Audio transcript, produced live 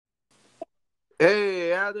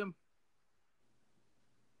Hey, Adam.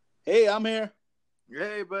 Hey, I'm here.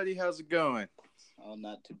 Hey, buddy. How's it going? Oh,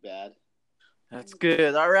 not too bad. That's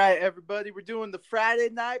good. All right, everybody. We're doing the Friday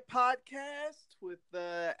night podcast with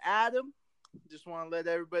Adam. Just want to let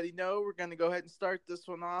everybody know we're going to go ahead and start this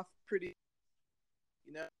one off pretty,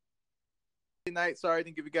 you know, Friday night. Sorry I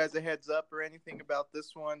didn't give you guys a heads up or anything about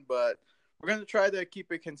this one, but we're going to try to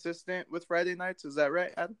keep it consistent with Friday nights. Is that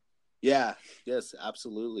right, Adam? Yeah, yes,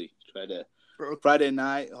 absolutely. Friday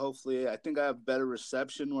night. Hopefully, I think I have better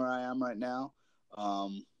reception where I am right now.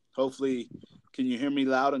 Hopefully, can you hear me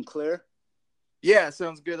loud and clear? Yeah,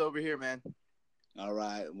 sounds good over here, man. All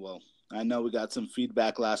right. Well, I know we got some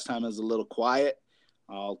feedback last time. It was a little quiet.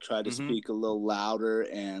 I'll try to speak a little louder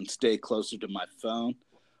and stay closer to my phone.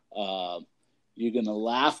 You're gonna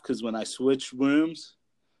laugh because when I switched rooms,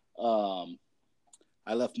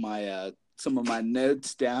 I left my some of my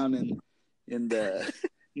notes down in the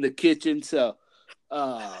in the kitchen. So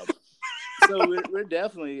we're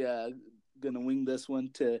definitely gonna wing this one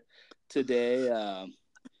today.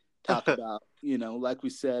 Talk about, like we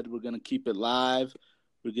said, we're gonna keep it live.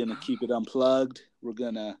 We're gonna keep it unplugged. We're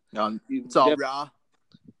gonna It's all raw.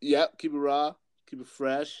 Yep, keep it raw, keep it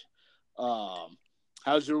fresh.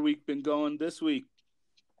 How's your week been going this week?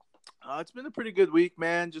 It's been a pretty good week,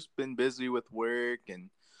 man. Just been busy with work and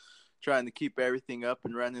trying to keep everything up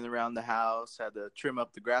and running around the house. Had to trim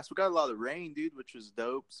up the grass. We got a lot of rain, dude, which was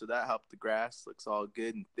dope. So that helped the grass. Looks all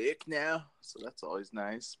good and thick now. So that's always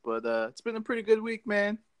nice. But it's been a pretty good week,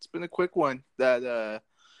 man. It's been a quick one. That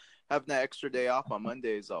having that extra day off on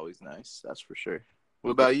Monday is always nice. That's for sure. What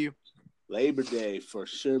about you? Labor Day for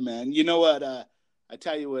sure, man. You know what? I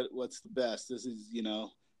tell you what's the best. This is,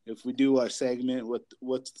 if we do our segment,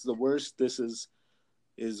 what's the worst? This is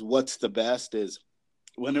what's the best is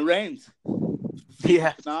when it rains.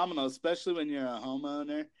 Yeah, phenomenal, especially when you're a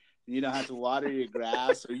homeowner and you don't have to water your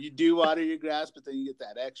grass, or you do water your grass, but then you get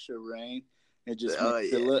that extra rain. It just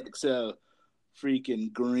makes it look so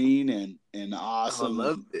freaking green and awesome. I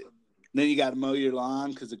love it. Then you got to mow your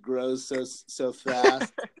lawn because it grows so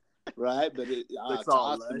fast, right? But it's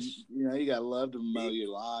awesome. Lush. You got to love to mow your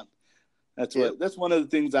lawn. That's one of the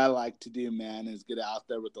things I like to do, man, is get out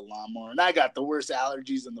there with the lawnmower. And I got the worst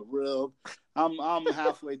allergies in the world. I'm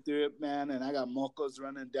halfway through it, man, and I got mocos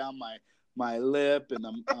running down my lip, and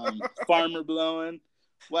I'm farmer blowing,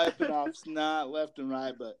 wiping off snot left and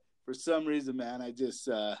right. But for some reason, man, I just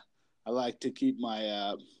I like to keep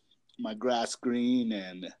my my grass green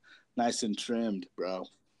and nice and trimmed, bro.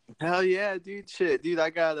 Hell yeah, dude. Shit, dude, I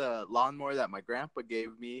got a lawnmower that my grandpa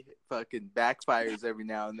gave me. It fucking backfires every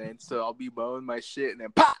now and then, so I'll be mowing my shit and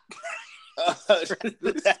then pop! Burns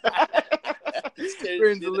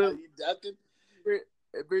a little. Ducking?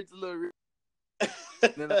 It burns a little.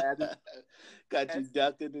 Then got you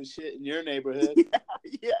ducking and shit in your neighborhood.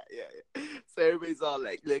 Yeah. So everybody's all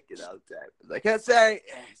like looking all the time. Like, I'm sorry,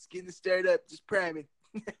 it's getting stirred up, just priming.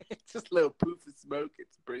 Just a little poof of smoke.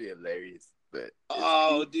 It's pretty hilarious. But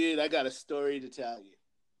dude, I got a story to tell you.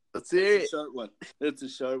 Let's hear it. It's a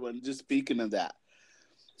short one. Just speaking of that.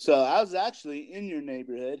 So I was actually in your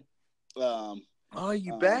neighborhood.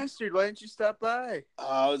 You bastard. Why didn't you stop by? It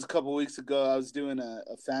was a couple weeks ago. I was doing a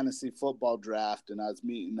fantasy football draft, and I was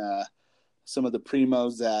meeting some of the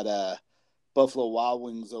primos at Buffalo Wild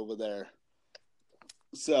Wings over there.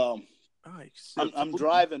 So I'm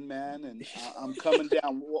driving, man, and I'm coming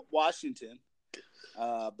down Washington.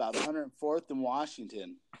 About 104th in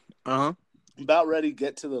Washington. About ready to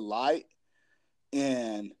get to the light,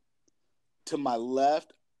 and to my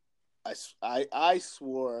left, I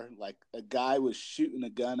swore like a guy was shooting a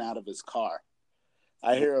gun out of his car.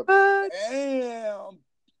 I hear a bam,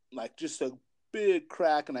 like just a big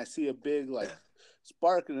crack, and I see a big like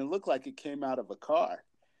spark, and it looked like it came out of a car.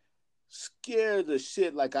 Scared the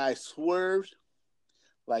shit, like I swerved,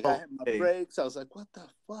 like I hit my brakes. I was like, what the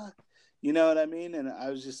fuck? You know what I mean? And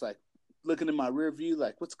I was just like looking in my rear view,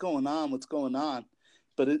 like, what's going on? What's going on?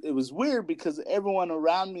 But it was weird because everyone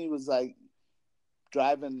around me was like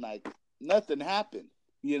driving like nothing happened,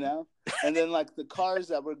 you know? And then like the cars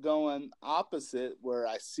that were going opposite where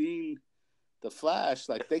I seen the flash,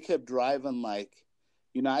 like they kept driving like,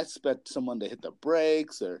 I expect someone to hit the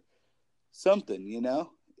brakes or something,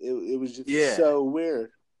 It was just so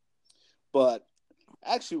weird. But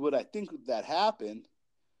actually what I think that happened,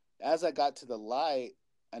 as I got to the light,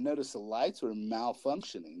 I noticed the lights were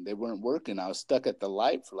malfunctioning. They weren't working. I was stuck at the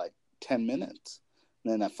light for like 10 minutes.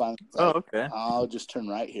 And then I finally I'll just turn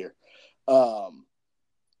right here. I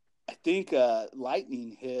think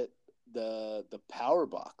lightning hit the power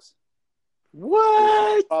box.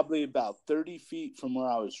 What? Probably about 30 feet from where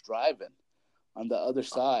I was driving. on the other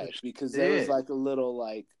side because there was like a little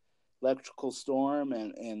like electrical storm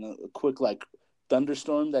and a quick like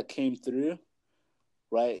thunderstorm that came through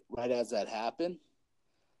right as that happened.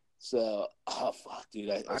 So, oh fuck,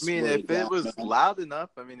 dude! I mean, swear if to it God, was man. loud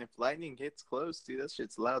enough, I mean, if lightning hits close, dude, that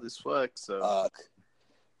shit's loud as fuck. So,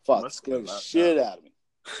 fuck, scared the shit out of me.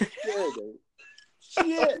 Scared the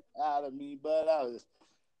shit out of me, but I was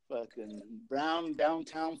fucking brown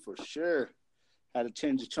downtown for sure. Had to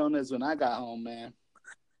change the chonas when I got home, man.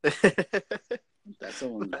 That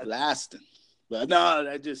someone was blasting. But no,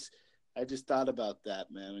 I just thought about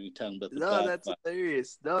that, man, when you're talking about the no, that's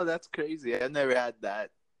hilarious. No, that's crazy. I never had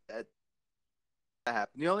that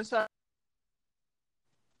happened. The only time,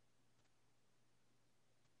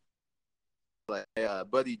 like,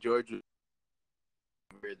 buddy George, we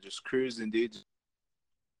were just cruising, dude,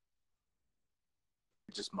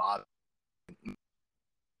 just mobbing.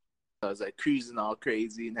 I was like cruising all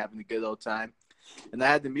crazy and having a good old time, and I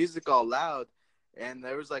had the music all loud, and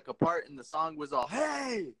there was like a part in the song was all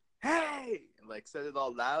hey, hey, and like said it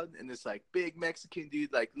all loud, and this like big Mexican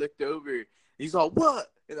dude like looked over. He's all,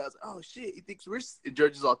 what? And I was like, oh shit, he thinks we're. And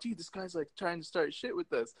George is all, dude, this guy's like trying to start shit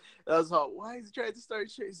with us. And I was all, why is he trying to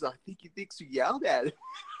start shit? He's like, I think he thinks we yelled at him.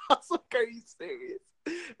 I was like, are you serious?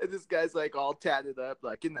 And this guy's like all tatted up,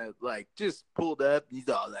 like in the like just pulled up. And he's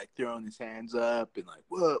all like throwing his hands up and like,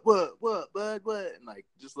 what, bud, what? And like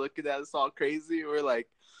just looking at us all crazy. We're like,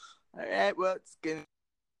 all right, well, it's gonna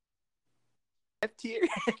left here.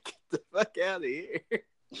 Get the fuck out of here.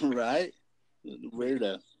 Right?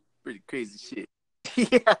 Weirdo. Pretty crazy shit.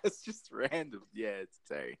 Yeah, it's just random. Yeah, it's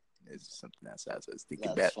sorry. It's just something else I was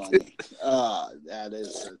thinking That's about. funny.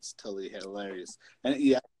 It's totally hilarious. And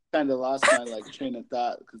yeah, I kind of lost my like train of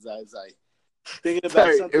thought because I was like thinking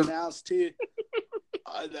about something else too.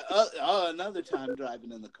 Another time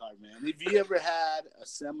driving in the car, man. Have you ever had a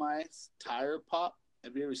semi tire pop?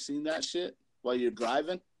 Have you ever seen that shit while you're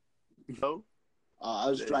driving? No. I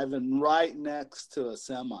was driving right next to a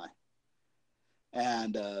semi,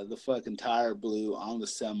 and the fucking tire blew on the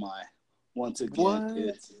semi once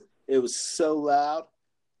again. It was so loud,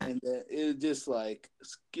 and it just like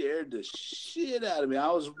scared the shit out of me.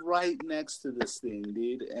 I was right next to this thing,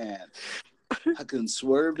 dude, and I couldn't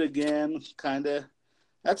swerve again. Kind of.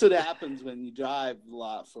 That's what happens when you drive a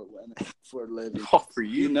lot for a living. Oh, for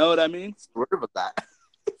you, you know what I mean? Swerve with that.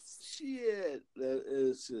 Shit,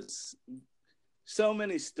 it's just so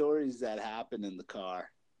many stories that happen in the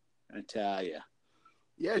car. I tell you.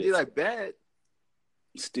 Yeah, dude, I bet.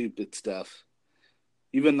 Stupid stuff.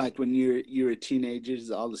 Even like when you're a teenager,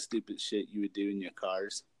 all the stupid shit you would do in your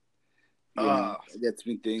cars. You know, it gets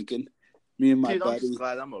me thinking. Me and my buddy. I'm just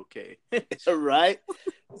glad I'm okay. Right?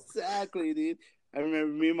 Exactly, dude. I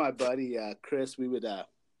remember me and my buddy Chris. We would go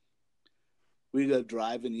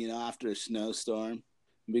driving, you know, after a snowstorm.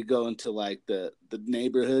 We go into like the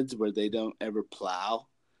neighborhoods where they don't ever plow.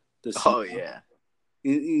 Oh yeah.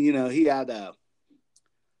 You know, he had I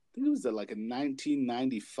think it was like a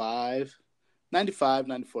 1995, 95,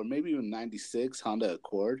 94, maybe even 96 Honda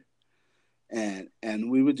Accord. And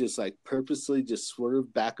we would just like purposely just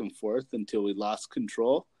swerve back and forth until we lost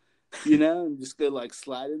control, you know, and just go like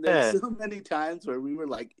sliding there. Yeah. So many times where we were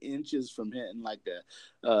like inches from hitting like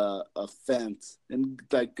a fence and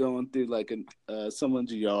like going through like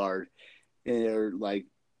someone's yard or like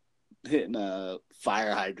hitting a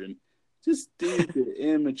fire hydrant. Just do the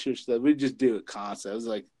immature stuff. We just do it constantly. It was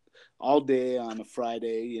like all day on a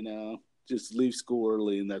Friday, you know, just leave school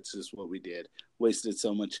early, and that's just what we did. Wasted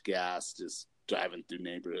so much gas just driving through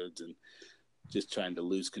neighborhoods and just trying to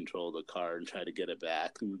lose control of the car and try to get it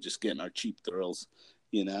back. And we're just getting our cheap thrills,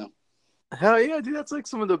 you know? Hell yeah, dude. That's like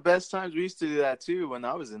some of the best times. We used to do that too when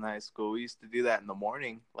I was in high school. We used to do that in the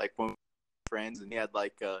morning, like when we were friends, and he had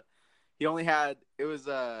like he had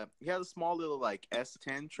a small little like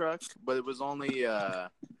S10 truck, but it was only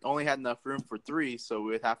had enough room for 3, so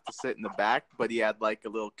we'd have to sit in the back. But he had like a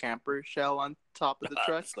little camper shell on top of the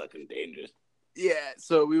truck. It's fucking dangerous. Yeah,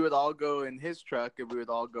 so we would all go in his truck, and we would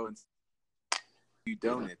all go and do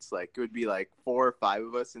donuts. Like it would be like 4 or 5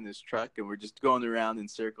 of us in this truck, and we're just going around in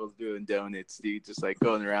circles doing donuts, dude. Just like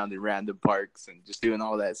going around in random parks and just doing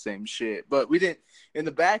all that same shit. But we didn't in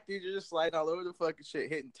the back, dude. You're just sliding all over the fucking shit,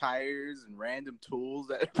 hitting tires and random tools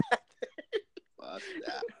that are back there. Fuck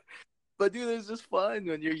that. But dude, it's just fun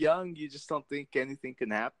when you're young. You just don't think anything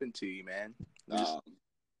can happen to you, man. You're just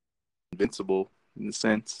invincible in a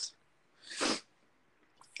sense.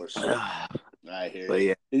 For sure. I hear but you.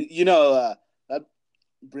 Yeah. You know, that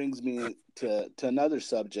brings me to another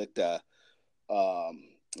subject. I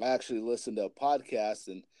actually listened to a podcast,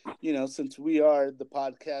 and you know, since we are the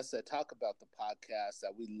podcast that talk about the podcast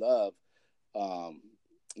that we love, Um,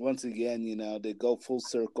 Once again, they go full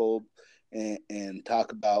circle and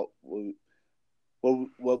talk about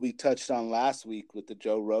what we touched on last week with the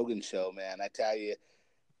Joe Rogan show, man. I tell you,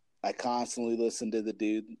 I constantly listen to the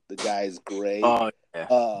dude. The guy is great. Oh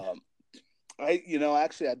yeah.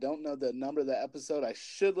 Actually, I don't know the number of the episode. I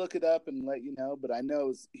should look it up and let you know, but I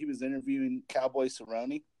know he was interviewing Cowboy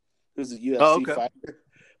Cerrone, who's a Oh, UFC okay. fighter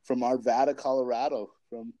from Arvada, Colorado,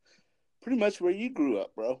 from pretty much where you grew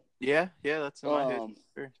up, bro. Yeah, that's in my head.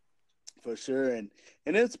 Sure. For sure, and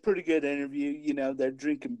it's a pretty good interview. They're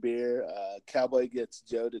drinking beer. Cowboy gets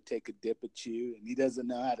Joe to take a dip of chew, and he doesn't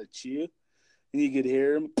know how to chew, and you could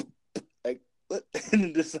hear him like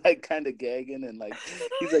and just like kind of gagging, and like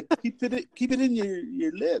he's like, keep it in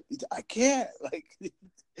your lip. He's like, I can't, like,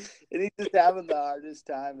 and he's just having the hardest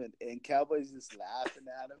time, and Cowboy's just laughing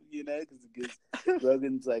at him, because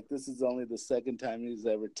Rogan's like, this is only the second time he's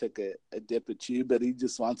ever took a dip of chew, but he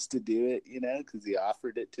just wants to do it, because he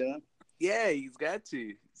offered it to him. Yeah, he's got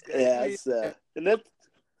to. And that's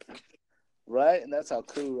right, and that's how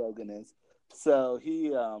cool Rogan is. So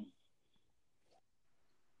he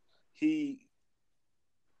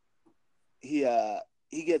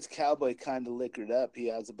gets Cowboy kind of liquored up. He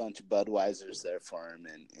has a bunch of Budweisers there for him,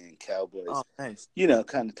 and Cowboy's, oh, nice.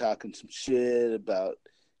 Kind of talking some shit about,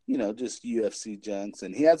 just UFC junks.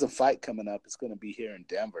 And he has a fight coming up. It's going to be here in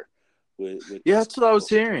Denver. Yeah, that's what I was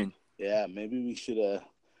hearing. Yeah, maybe we should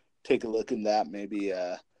take a look in that. Maybe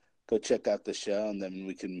go check out the show, and then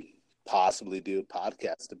we can possibly do a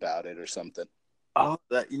podcast about it or something. Oh,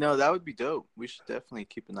 that would be dope. We should definitely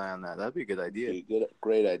keep an eye on that. That'd be a good idea.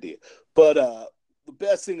 Great idea. But the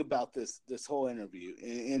best thing about this whole interview,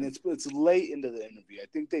 and it's late into the interview. I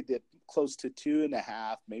think they did close to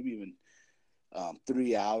 2.5, maybe even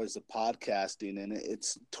 3 hours of podcasting, and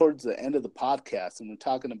it's towards the end of the podcast, and we're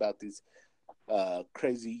talking about these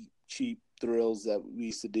crazy cheap thrills that we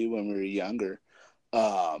used to do when we were younger.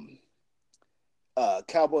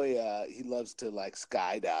 Cowboy, he loves to like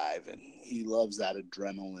skydive, and he loves that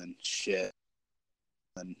adrenaline shit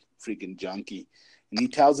and freaking junkie. And he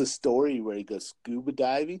tells a story where he goes scuba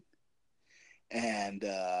diving, and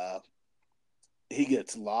he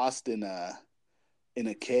gets lost in a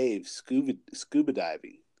cave scuba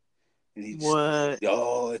diving. And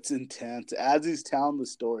it's intense. As he's telling the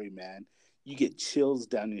story, man, you get chills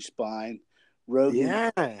down your spine.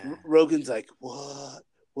 Rogan's like, what?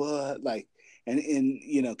 Like,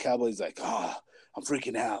 and Cowboy's like, oh, I'm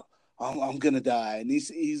freaking out. I'm gonna die. And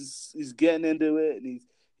he's getting into it, and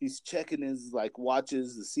he's checking his like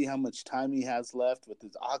watches to see how much time he has left with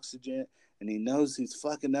his oxygen, and he knows he's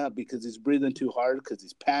fucking up because he's breathing too hard because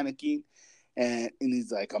he's panicking, and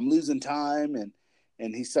he's like, I'm losing time,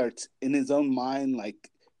 and he starts in his own mind like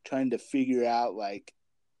trying to figure out like,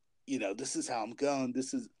 this is how I'm going.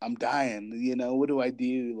 I'm dying. What do I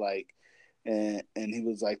do? Like, and he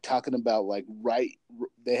was like talking about like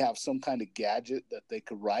they have some kind of gadget that they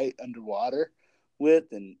could write underwater with,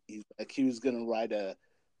 and he's like, he was gonna write a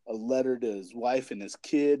letter to his wife and his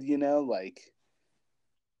kid, like.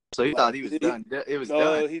 So he thought he was done. It was done.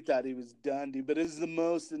 Oh, he thought he was done, dude. But it was the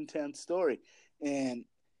most intense story, and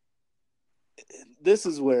this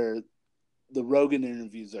is where the Rogan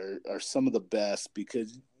interviews are some of the best,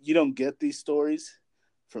 because you don't get these stories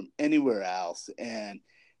from anywhere else. And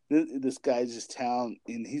this guy's just telling,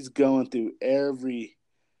 and he's going through every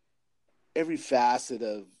facet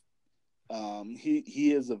of.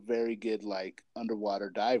 He is a very good like underwater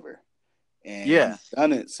diver, and he's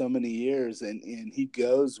done it so many years, and he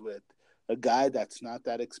goes with a guy that's not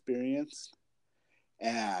that experienced,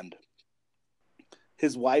 and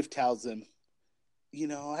his wife tells him,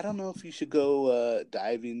 I don't know if you should go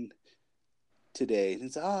diving today. And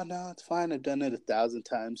he's like, oh, no, it's fine. I've done it 1,000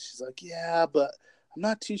 times. She's like, yeah, but I'm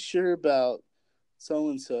not too sure about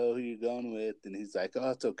so-and-so who you're going with. And he's like,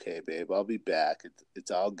 oh, it's okay, babe. I'll be back.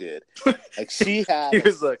 It's all good. Like, she had... He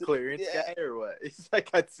was a clearance guy or what? He's like,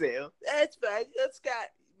 I'd say, that's fine. That's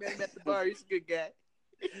Scott. Met him at the bar. He's a good guy.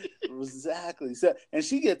 Exactly. So, and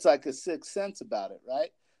she gets like a sixth sense about it,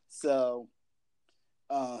 right? So...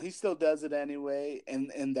 he still does it anyway,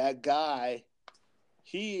 and that guy,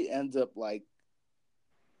 he ends up like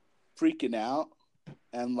freaking out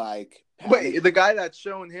and like wait, the guy that's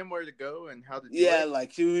showing him where to go and how to do it?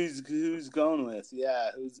 Like who's going with,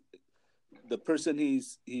 who's the person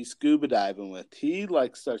he's scuba diving with. He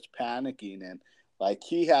like starts panicking, and like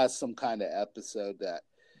he has some kind of episode that,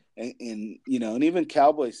 and and even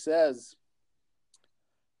Cowboy says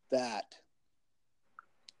that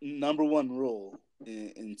number one rule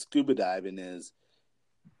in scuba diving is,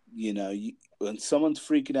 when someone's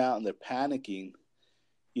freaking out and they're panicking,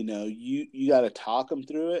 you got to talk them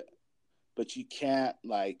through it, but you can't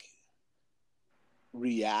like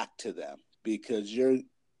react to them because you're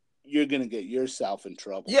gonna get yourself in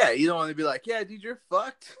trouble. Yeah, you don't want to be like, yeah, dude, you're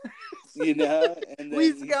fucked. And then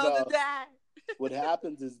We's he's gonna all, die. what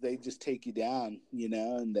happens is they just take you down,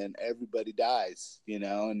 and then everybody dies,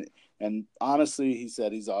 and honestly, he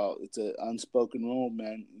said it's an unspoken rule,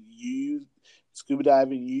 man. You scuba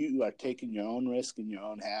diving, you are taking your own risk in your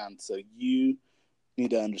own hands, so you need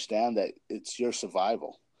to understand that it's your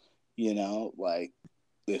survival. Like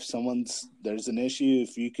if there's an issue,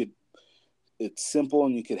 if you could, it's simple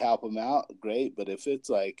and you could help them out, great. But if it's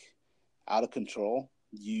like out of control,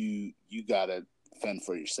 you gotta fend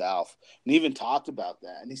for yourself. And he even talked about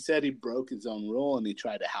that. And he said he broke his own rule and he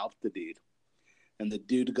tried to help the dude. And the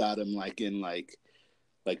dude got him in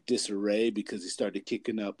disarray because he started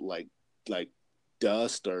kicking up like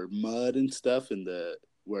dust or mud and stuff in the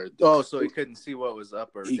where the, so he couldn't see what was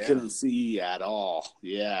up or he down. couldn't see at all.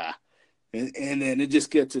 Yeah. And then it just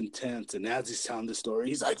gets intense. And as he's telling the story,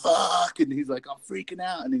 he's like, fuck. And he's like, I'm freaking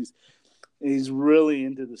out. And he's really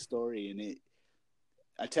into the story. And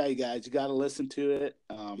I tell you guys, you got to listen to it.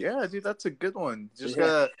 Yeah, dude, that's a good one. Just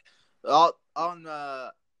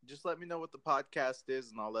just let me know what the podcast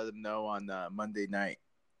is, and I'll let him know on Monday night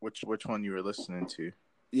which one you were listening to.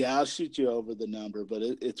 Yeah, I'll shoot you over the number, but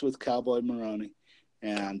it's with Cowboy Maroney,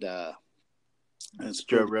 and it's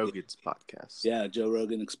Joe Rogan's podcast. Yeah, Joe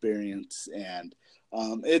Rogan Experience, and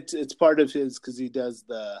it's part of his because he does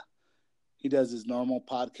his normal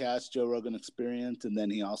podcast, Joe Rogan Experience, and then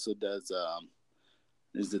he also does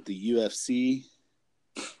is it the UFC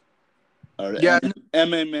or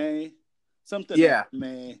MMA something? Yeah,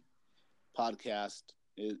 MMA podcast.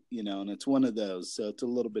 And it's one of those, so it's a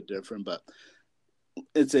little bit different, but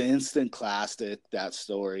it's an instant classic, that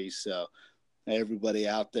story. So everybody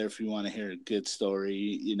out there, if you want to hear a good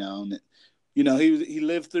story, and he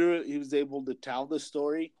lived through it. He was able to tell the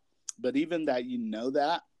story, but even that,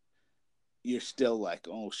 that you're still like,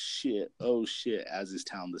 oh shit, as he's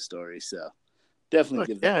telling the story. So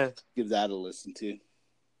definitely give that a listen to.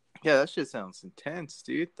 Yeah, that shit sounds intense,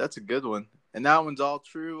 dude. That's a good one. And that one's all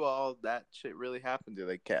true. All that shit really happened to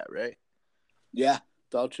that cat, right? Yeah,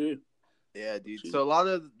 it's all true. Yeah, dude. So a lot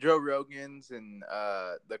of Joe Rogan's and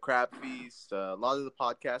the Crab Feast, a lot of the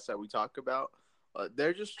podcasts that we talk about,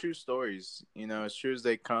 they're just true stories, as true as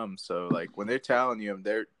they come. So like when they're telling you them,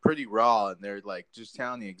 they're pretty raw and they're like just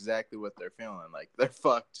telling you exactly what they're feeling. Like they're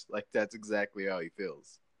fucked. Like that's exactly how he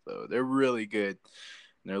feels. So they're really good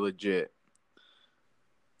and they're legit.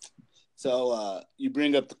 So you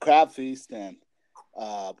bring up the Crab Feast and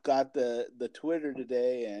got the Twitter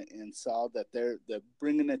today and saw that they're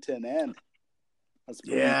bringing it to an end. That's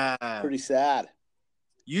pretty sad.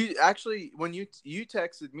 You actually, when you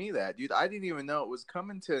texted me that, dude, I didn't even know it was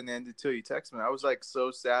coming to an end until you texted me. I was like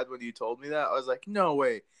so sad when you told me that. I was like, no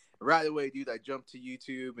way. Right away, dude, I jumped to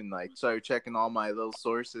YouTube and like started checking all my little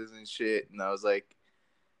sources and shit, and I was like,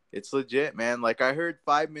 it's legit, man. Like I heard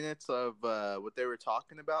 5 minutes of what they were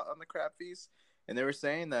talking about on the Crab Feast, and they were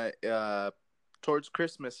saying that towards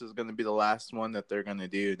Christmas is going to be the last one that they're going to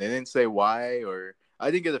do. They didn't say why, or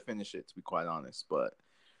I didn't get to finish it, to be quite honest, but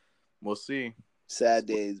we'll see. Sad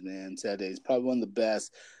days, man. Sad days. Probably one of the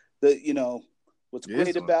best. What's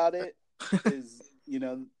great about it is,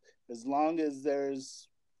 as long as there's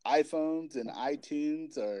iPhones and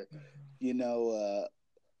iTunes or,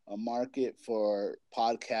 a market for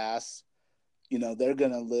podcasts, they're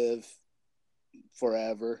going to live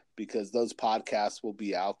forever because those podcasts will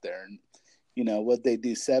be out there. And, what they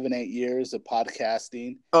do 7-8 years of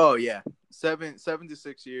podcasting. Oh yeah. 7 to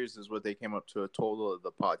 6 years is what they came up to a total of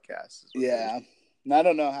the podcasts. Yeah. And I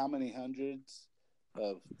don't know how many hundreds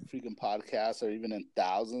of freaking podcasts or even in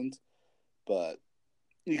thousands, but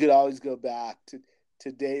you could always go back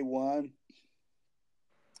to day one.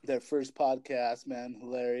 Their first podcast, man,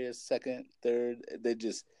 hilarious. Second, third,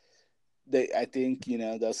 I think,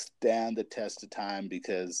 they'll stand the test of time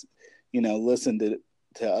because, listen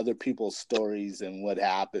to other people's stories and what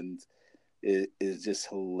happened is just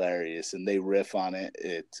hilarious. And they riff on it.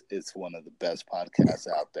 It's one of the best podcasts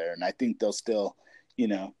out there. And I think they'll still,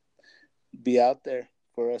 be out there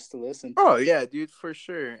for us to listen to. Oh yeah, dude, for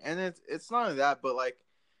sure. And it's not only that, but like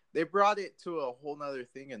they brought it to a whole nother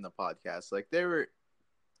thing in the podcast. Like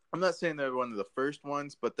I'm not saying they're one of the first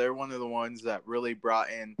ones, but they're one of the ones that really brought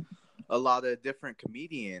in a lot of different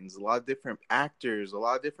comedians, a lot of different actors, a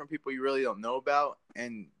lot of different people you really don't know about,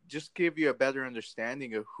 and just give you a better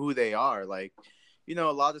understanding of who they are. Like, a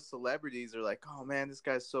lot of celebrities are like, oh man, this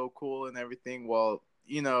guy's so cool and everything. Well,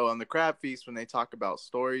 on the Crab Feast, when they talk about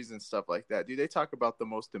stories and stuff like that, dude, they talk about the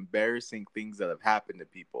most embarrassing things that have happened to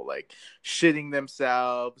people, like shitting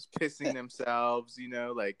themselves, pissing themselves,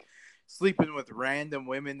 like sleeping with random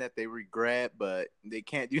women that they regret, but they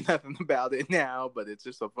can't do nothing about it now. But it's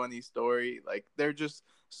just a funny story. Like, they're just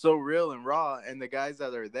so real and raw. And the guys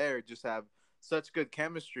that are there just have such good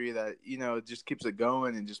chemistry that, it just keeps it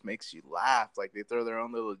going and just makes you laugh. Like, they throw their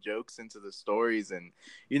own little jokes into the stories. And,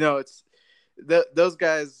 it's those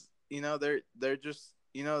guys, they're just,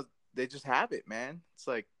 they just have it, man. It's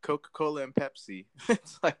like Coca-Cola and Pepsi.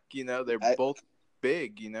 It's like, they're both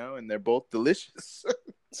big, and they're both delicious.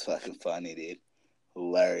 It's fucking funny, dude.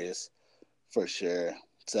 Hilarious, for sure.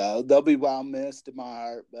 So they'll be well missed in my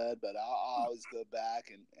heart, bud. But I'll always go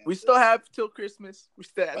back and we still have till Christmas. We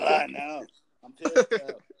still have. I know. I'm pissed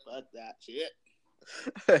though. Fuck that shit.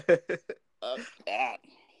 Fuck that.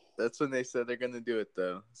 That's when they said they're gonna do it,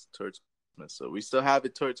 though. It's towards Christmas, so we still have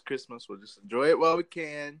it towards Christmas. We'll just enjoy it while we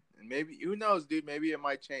can, and maybe, who knows, dude? Maybe it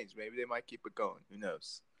might change. Maybe they might keep it going. Who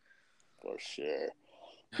knows? For sure.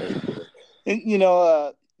 And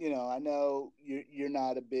I know you're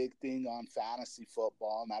not a big thing on fantasy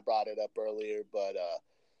football, and I brought it up earlier, but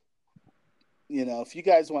if you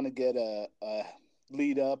guys want to get a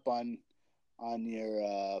lead up on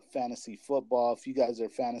your fantasy football, if you guys are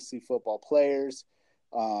fantasy football players,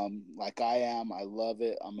 like I am, I love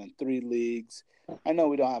it. I'm in 3 leagues. I know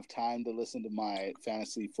we don't have time to listen to my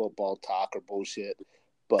fantasy football talk or bullshit,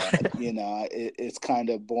 but it's kind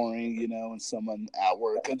of boring, when someone at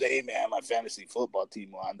work comes, hey man, my fantasy football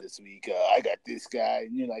team won this week. I got this guy,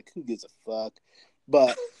 and you're like, who gives a fuck?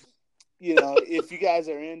 But if you guys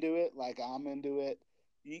are into it, like I'm into it,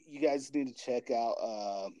 you guys need to check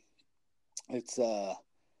out. It's the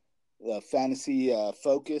Fantasy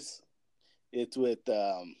Focus. It's with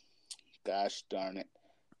gosh darn it.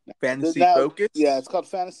 Fantasy Focus? Yeah, it's called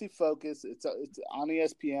Fantasy Focus. It's on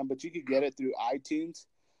ESPN, but you could get it through iTunes.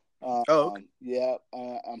 Okay. Yeah,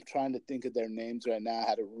 I'm trying to think of their names right now. I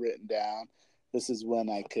had it written down. This is when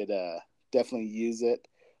I could definitely use it.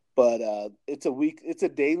 But it's a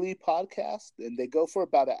daily podcast, and they go for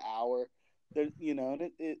about an hour. They're,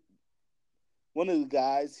 one of the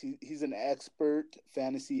guys, he's an expert,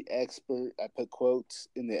 fantasy expert. I put quotes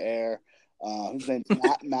in the air. His name's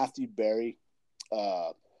Matthew Berry.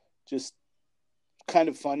 Just kind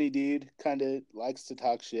of funny dude, kind of likes to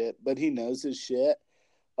talk shit, but he knows his shit.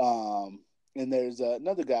 And there's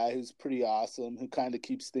another guy who's pretty awesome who kind of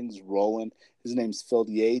keeps things rolling. His name's Phil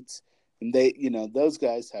Yates, and they, those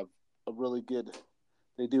guys have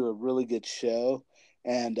they do a really good show.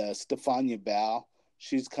 And Stefania Bao,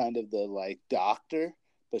 she's kind of the doctor,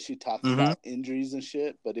 but she talks about injuries and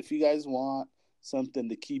shit. But if you guys want something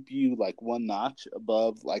to keep you one notch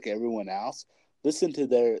above everyone else, listen to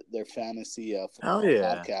their fantasy football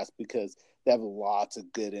podcast, because they have lots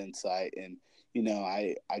of good insight, and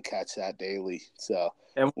I catch that daily. So,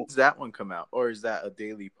 and when does that one come out, or is that a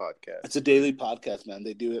daily podcast? It's a daily podcast, man.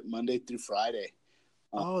 They do it Monday through Friday.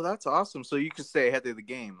 Oh, that's awesome! So you can stay ahead of the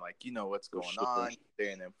game, what's going on,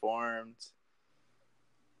 staying informed.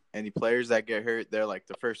 Any players that get hurt, they're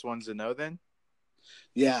the first ones to know. Then,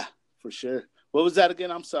 yeah, for sure. What was that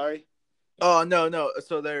again? I'm sorry. Oh, no.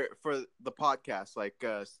 So they're, for the podcast,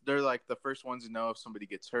 they're the first ones to know if somebody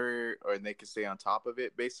gets hurt, or they can stay on top of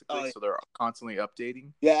it, basically. Oh, yeah. So they're constantly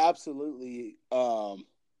updating. Yeah, absolutely.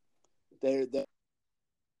 They're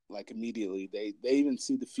immediately. They even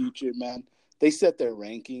see the future, man. They set their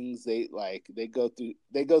rankings. They go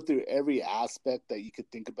through every aspect that you could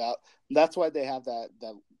think about. And that's why they have that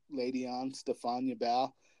lady on, Stefania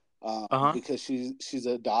Bao. Because she's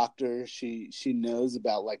a doctor. She knows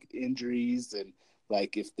about injuries, and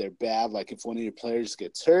if they're bad, if one of your players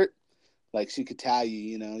gets hurt, she could tell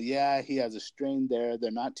you, yeah, he has a strain there.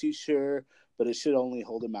 They're not too sure, but it should only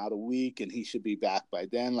hold him out a week, and he should be back by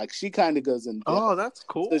then. She kind of goes in depth. Oh, that's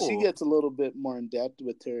cool. So she gets a little bit more in depth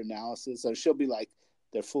with her analysis. So she'll be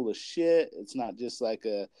they're full of shit. It's not just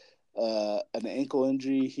an ankle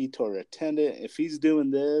injury. He tore a tendon. If he's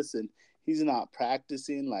doing this and he's not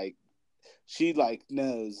practicing, she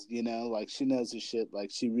knows, she knows his shit.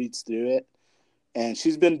 She reads through it, and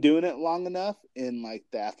she's been doing it long enough in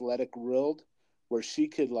the athletic world where she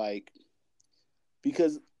could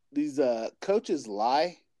because these coaches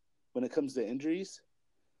lie when it comes to injuries,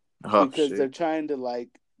 because they're trying to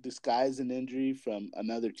disguise an injury from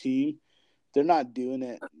another team. They're not doing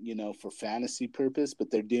it, for fantasy purpose,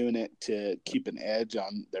 but they're doing it to keep an edge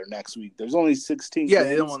on their next week. There's only 16 games.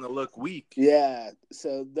 They don't want to look weak. Yeah,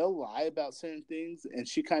 so they'll lie about certain things, and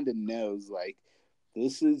she kind of knows,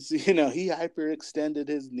 This is, he hyperextended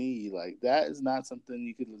his knee. Like, that is not something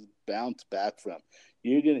you can bounce back from.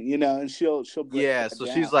 You're gonna, and she'll break Yeah, that so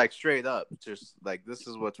down. she's like straight up, just like, this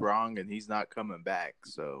is what's wrong, and he's not coming back.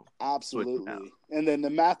 So switch him out. Absolutely. And then the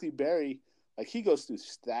Matthew Berry, like, he goes through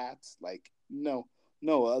stats like no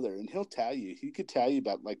other, and he'll tell you. He could tell you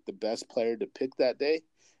about like the best player to pick that day,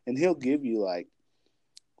 and he'll give you like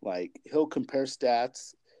he'll compare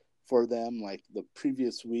stats for them like the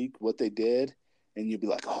previous week, what they did, and you'll be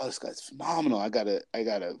like, oh, this guy's phenomenal. I gotta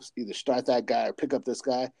either start that guy or pick up this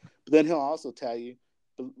guy. But then he'll also tell you,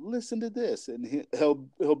 but listen to this, and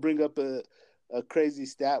he'll bring up a crazy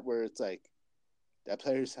stat where it's like, that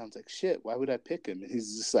player sounds like shit. Why would I pick him? And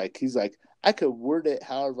he's like, I could word it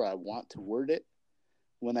however I want to word it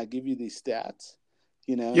when I give you these stats,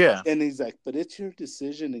 Yeah. And he's like, but it's your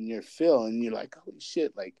decision and your feel. And you're like, holy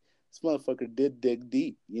shit, like, this motherfucker did dig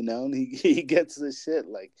deep, and he gets this shit,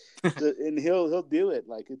 like, and he'll do it.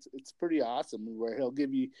 Like, it's pretty awesome where he'll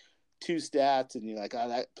give you two stats and you're like, oh,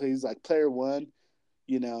 that plays like player one,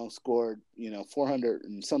 scored, 400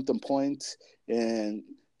 and something points and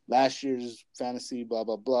last year's fantasy, blah,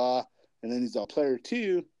 blah, blah. And then he's all, player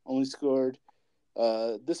two only scored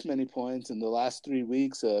this many points in the last 3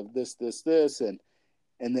 weeks of this, and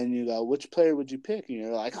then you go, which player would you pick? And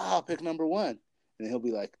you're like, oh, I'll pick number one. And he'll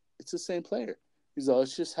be like, it's the same player. He's all,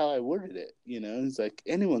 it's just how I worded it. He's like,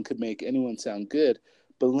 anyone could make anyone sound good,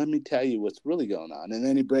 but let me tell you what's really going on. And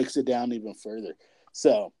then he breaks it down even further.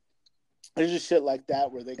 So there's just shit like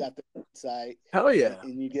that where they got the insight. Hell yeah.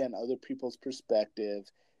 And you get other people's perspective.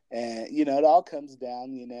 And, it all comes down,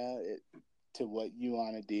 to what you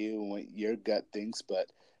want to do and what your gut thinks.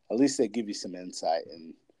 But at least they give you some insight.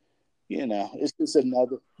 And, it's just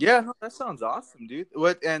another. Yeah, no, that sounds awesome, dude.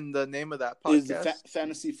 What, and the name of that podcast? Is the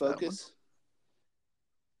Fantasy Focus.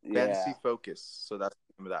 Fantasy Focus. So that's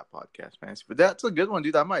the name of that podcast, Fantasy. But that's a good one,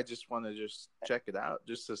 dude. I might just want to just check it out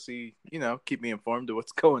just to see, keep me informed of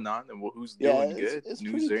what's going on and who's doing good. It's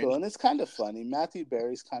pretty cool, and it's kind of funny. Matthew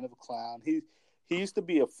Berry's kind of a clown. He used to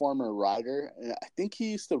be a former writer, and I think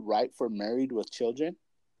he used to write for Married with Children.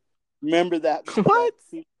 Remember that? What?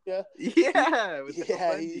 Yeah.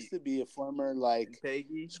 He used to be a former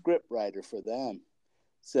script writer for them.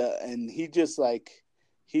 So, and he just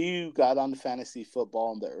he got on fantasy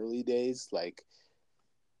football in the early days, like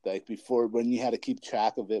before, when you had to keep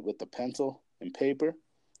track of it with the pencil and paper,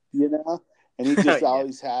 and he just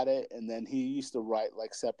always had it. And then he used to write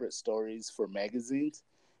separate stories for magazines,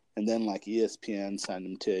 and then ESPN signed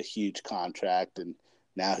him to a huge contract, and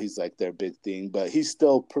now he's their big thing. But he's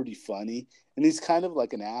still pretty funny, and he's kind of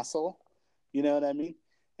like an asshole, you know what I mean?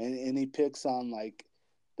 And he picks on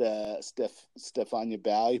the Stephania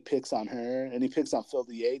Bell. He picks on her, and he picks on Phil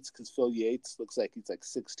Yates because Phil Yates looks like he's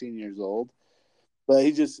 16 years old. But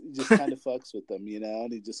he just kind of fucks with them,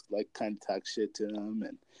 and he just kind of talks shit to him,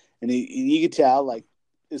 and you can tell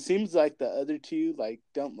it seems like the other two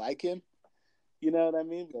don't like him, you know what I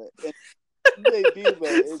mean? But they do, but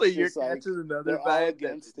it's so you're just catching another they're all vibe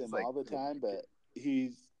against him all the time. But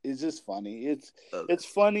it's just funny. It's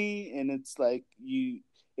funny, and it's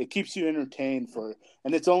it keeps you entertained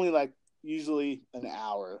and it's only usually an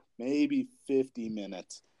hour, maybe 50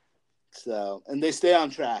 minutes. So, and they stay on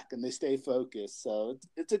track and they stay focused. So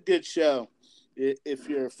it's a good show if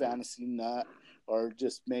you're a fantasy nut or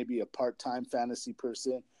just maybe a part-time fantasy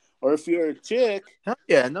person, or if you're a chick. Hell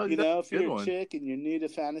yeah, no, if you're a chick and you need a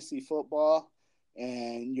fantasy football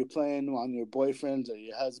and you're playing on your boyfriend's or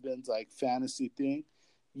your husband's fantasy thing,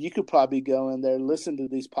 you could probably go in there, listen to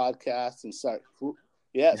these podcasts, and start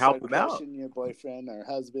crushing your boyfriend or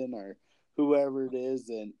husband or whoever it is,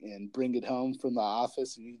 and bring it home from the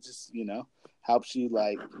office, and you just helps you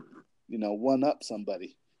one up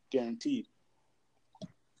somebody, guaranteed.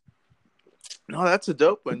 No, that's a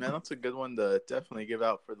dope one, man. That's a good one to definitely give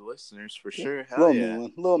out for the listeners, for sure. Hell yeah.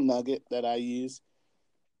 Little nugget that I use.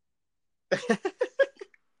 Hell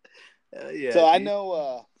yeah. So dude. I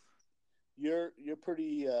know you're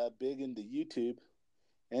pretty big into YouTube.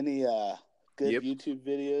 Any good YouTube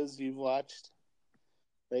videos you've watched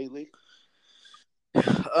lately?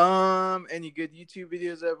 Any good YouTube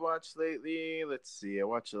videos I've watched lately? Let's see. I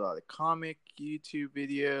watch a lot of comic YouTube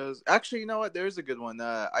videos. Actually, you know what? There's a good one.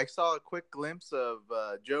 I saw a quick glimpse of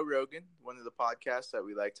Joe Rogan, one of the podcasts that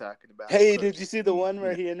we like talking about. Hey, did you see the one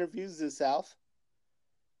where he interviews himself?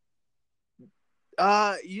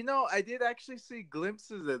 I did actually see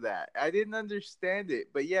glimpses of that. I didn't understand it,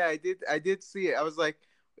 but yeah, I did see it. I was like,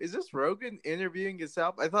 is this Rogan interviewing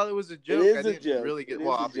himself? I thought it was a joke. It is I didn't a joke. really get. It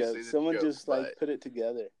well, is obviously, a joke. Someone just put it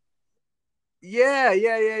together. Yeah.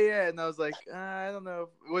 And I was like, I don't know.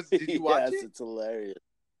 Did you watch it? Yes, it's hilarious.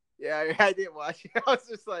 Yeah, I didn't watch it. I was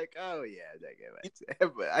just like, oh yeah, that guy.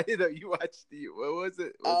 But I didn't know you watched the. What was it? Was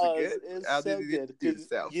it Oh, good? it's How did so it good do because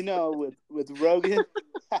itself? with Rogan,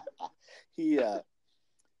 he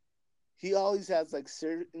he always has like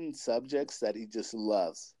certain subjects that he just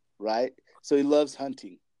loves, right? So he loves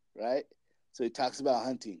hunting, right? So he talks about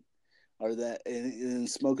hunting or that and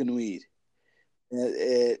smoking weed,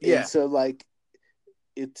 and Yeah, so like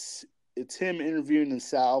it's it's him interviewing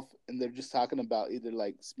himself, and they're just talking about either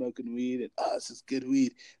like smoking weed and this is good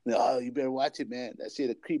weed, and you better watch it, man. That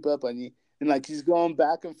shit'll creep up on you, and like he's going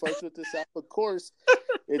back and forth with himself. Of course,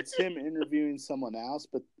 it's him interviewing someone else,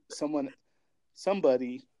 but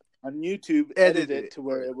somebody on YouTube edited edited it it to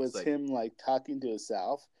where where it it's was like, him like talking to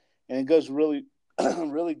himself, and it goes really,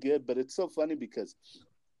 really good. But it's so funny because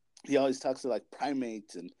he always talks to like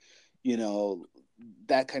primates and you know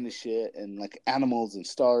that kind of shit, and like animals and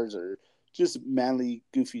stars or just manly,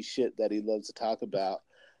 goofy shit that he loves to talk about.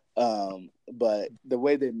 But the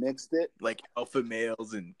way they mixed it, alpha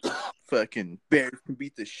males and fucking bears can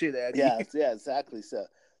beat the shit out of you. yeah, exactly. So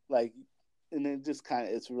like, and it just kind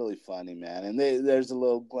of it's really funny, man. And there's a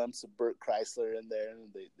little glimpse of Burt Kreischer in there,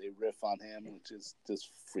 and they riff on him, which is just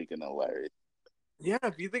freaking hilarious. Yeah,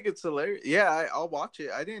 if you think it's hilarious, yeah, I'll watch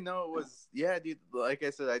it. I didn't know it was. Yeah, dude. Like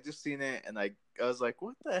I said, I just seen it and I was like,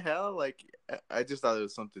 what the hell? Like, I just thought it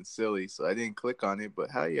was something silly, so I didn't click on it.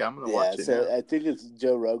 But hell yeah, I'm gonna Yeah, watch it so now. I think it's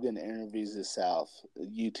Joe Rogan interviews himself,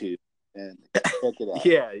 YouTube, and check it out.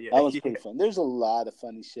 Yeah, yeah, That was yeah. pretty fun. There's a lot of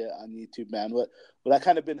funny shit on YouTube, man. What I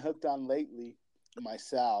kind of been hooked on lately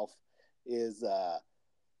myself is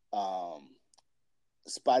um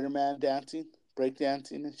Spider-Man dancing,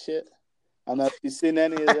 breakdancing and shit. I don't know if you've seen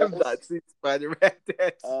any I of have those. not seen Spider-Man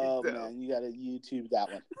dancing Oh though. man, you gotta YouTube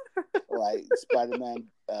that one. Like Spider-Man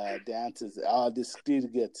dances. Oh, this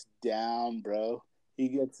dude gets down, bro. He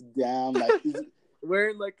gets down like he's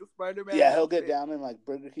Wearing like a Spider-Man yeah, he'll get outfit. down in like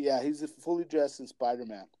Burger King. Yeah, he's fully dressed in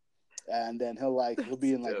Spider-Man, and then he'll be That's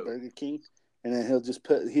in like dope. Burger King, and then he'll just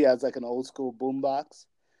he has like an old school boombox.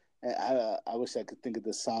 And I wish I could think of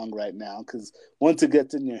the song right now because once it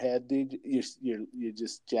gets in your head, dude, you're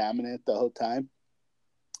just jamming it the whole time,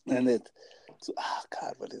 and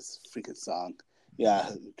God, what is this freaking song? Yeah,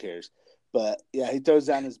 who cares? But yeah, he throws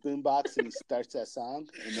down his boombox and he starts that song,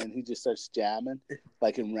 and then he just starts jamming,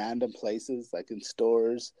 like in random places, like in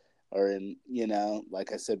stores or in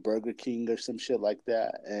like I said, Burger King or some shit like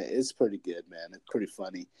that. And it's pretty good, man. It's pretty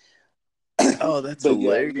funny. Oh, that's But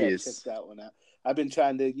yeah, you gotta check hilarious. that one out. I've been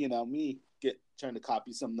trying to, trying to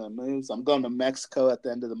copy some of the moves. I'm going to Mexico at the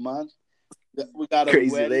end of the month. We got a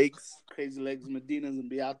Crazy wedding. legs. Crazy Legs Medina's gonna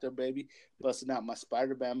be out there, baby, busting out my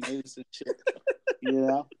Spider-Man moves and shit. You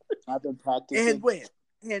know, I've been And practicing. whip.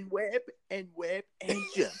 And whip. And whip. And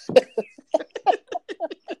jump.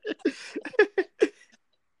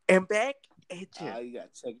 And back. And jump. You gotta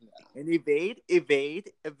check it out. And evade.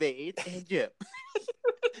 Evade. Evade. And jump.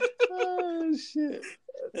 Oh shit!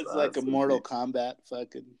 That's It's like a awesome, Mortal dude. Kombat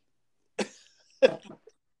fucking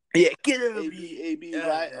Yeah, get A over B here. A B Ah,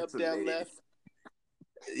 right that's up down hilarious. left.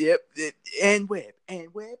 Yep. And whip.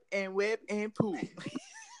 And whip. And whip. And pull.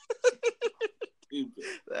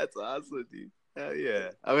 That's awesome, dude. Hell yeah.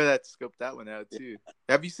 I'm gonna have to scope that one out too.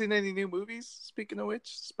 Have you seen any new movies? Speaking of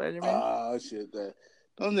which, Spider-Man? Oh shit! The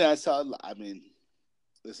only thing I saw, I mean,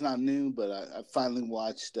 it's not new, but I finally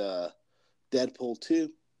watched Deadpool 2.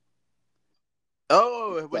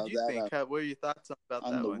 Oh, what Saw do you that think? What are your thoughts about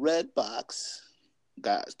on that the one? Red Box.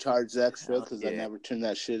 Got charged extra Hell because I yeah. never turned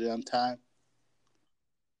that shit in on time.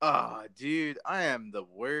 Oh, dude, I am the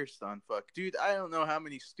worst on fuck. Dude, I don't know how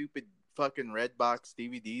many stupid fucking Redbox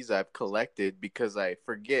DVDs I've collected because I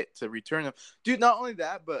forget to return them. Dude, not only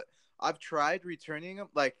that, but I've tried returning them.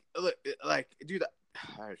 Dude,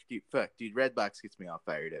 dude, fuck, dude, Redbox gets me all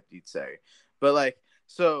fired up, dude. Sorry, but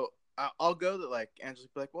so I'll go to Angela's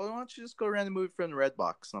be like, well, why don't you just go rent a movie from the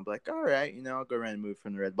Redbox? And I'm like, all right, I'll go rent a movie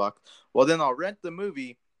from the Redbox. Well, then I'll rent the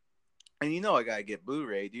movie. And I gotta get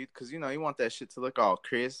Blu-ray, dude, because you want that shit to look all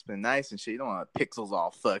crisp and nice and shit. You don't want pixels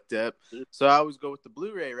all fucked up. So I always go with the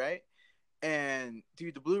Blu-ray, right? And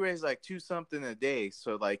dude, the Blu-ray is like 2 something a day.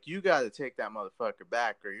 So you gotta take that motherfucker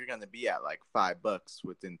back, or you're gonna be at like $5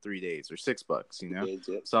 within 3 days or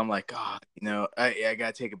 $6. So I'm like, I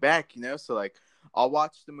gotta take it back, So I'll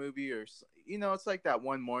watch the movie, or it's like that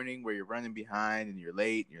one morning where you're running behind and you're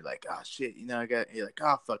late and you're like, oh shit, you're like,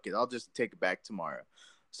 oh fuck it, I'll just take it back tomorrow.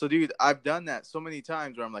 So, dude, I've done that so many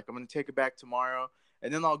times where I'm like, I'm going to take it back tomorrow.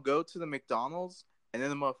 And then I'll go to the McDonald's, and then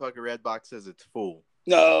the motherfucker Redbox says it's full.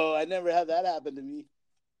 No, I never had that happen to me.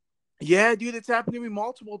 Yeah, dude, it's happened to me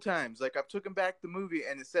multiple times. Like, I've taken back the movie,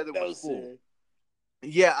 and it said it No, was full. sir.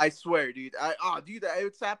 Yeah, I swear, dude. Dude,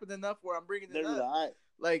 it's happened enough where I'm bringing it They're up. right.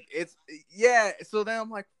 Like it's yeah. So then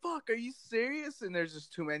I'm like, fuck, are you serious? And there's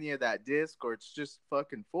just too many of that disc, or it's just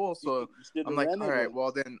fucking full. So You should I'm have like, all rented right, one.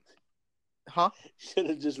 well then, huh? Should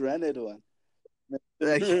have just rented one.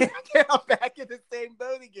 Like, I'm back in the same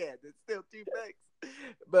boat again. It's still $2.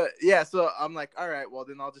 But yeah, so I'm like, all right, well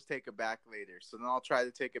then I'll just take it back later. So then I'll try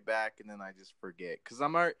to take it back, and then I just forget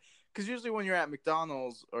because usually when you're at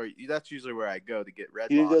McDonald's, or that's usually where I go to get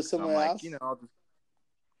You go Redbox. So I'm somewhere like, else? I'll just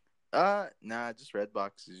nah, just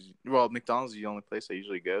Redbox is McDonald's is the only place I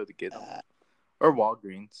usually go to get them, or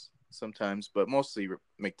Walgreens sometimes, but mostly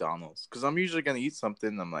McDonald's because I'm usually gonna eat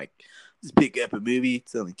something. I'm like, let's pick up a movie.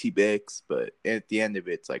 It's only $2, but at the end of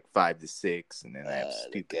it, it's like 5 to 6, and then I have a To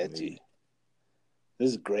stupid get movie. you.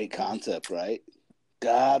 This is a great concept, right?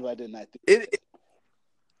 God, why didn't I think It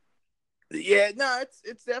Yeah, no,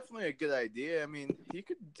 it's definitely a good idea. I mean, you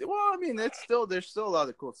could. Well, I mean, there's still a lot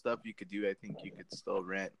of cool stuff you could do. I think you could still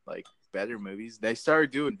rent like better movies. They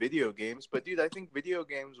started doing video games, but dude, I think video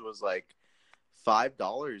games was like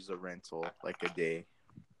 $5 a rental, like a day,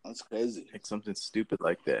 That's crazy. like something stupid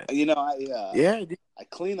like that. I Dude. I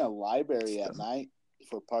clean a library at night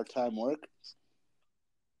for part-time work.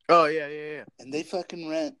 Oh yeah. And they fucking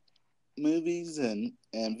rent movies and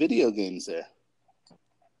video games there.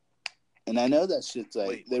 And I know that shit's like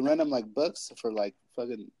Wait, they rent them like books for like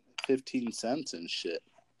fucking 15 cents and shit.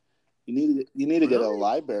 You need to get a really?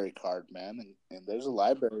 library card, man, and there's a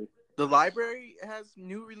library. The library has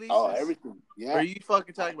new releases? Oh, everything. Or are Yeah. you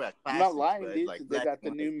fucking talking about I'm not classics, lying, but dude. like They black got the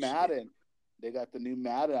and new white shit? Madden. They got the new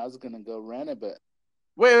Madden. I was gonna go rent it, but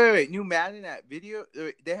Wait. New Madden at video?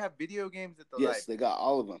 They have video games at the yes, library. they got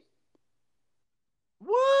all of them.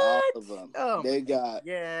 What? All of them. Oh, They got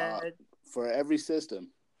yeah. for every system.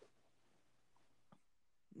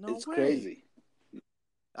 No It's way. crazy.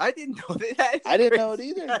 I didn't know that. I didn't know it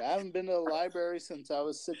either. I haven't been to a library since I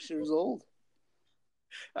was 6 years old.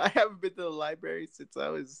 I haven't been to the library since I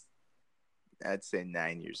was, I'd say,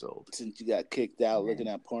 9 years old. Since you got kicked out looking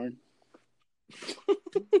at porn.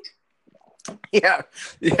 Yeah,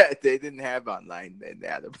 they didn't have online then. They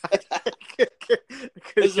had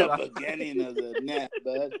It's the beginning of the net,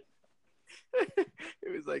 bud.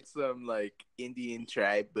 It was like some Indian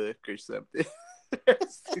tribe book or something.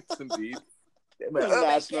 Some beats.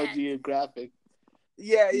 National Geographic.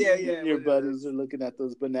 Yeah. Your buddies are looking at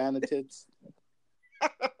those banana tits.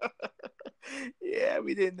 Yeah,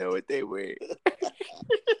 we didn't know what they were.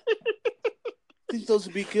 Think those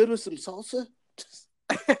would be good with some salsa? This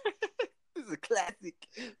is a classic.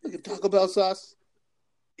 Like a Taco Bell sauce?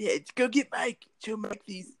 Yeah, go get Mike. Show Mike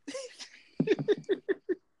these.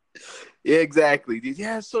 Yeah, exactly, dude.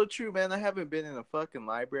 Yeah, it's so true, man. I haven't been in a fucking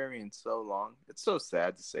library in so long. It's so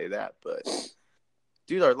sad to say that, but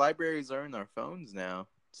dude, our libraries are in our phones now.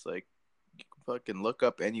 It's like you can fucking look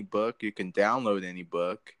up any book. You can download any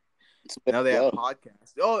book. Now they have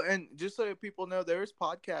podcasts. Oh, and just so people know, there's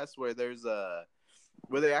podcasts where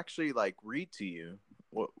where they actually like read to you.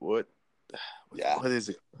 What is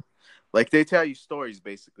it? Like they tell you stories,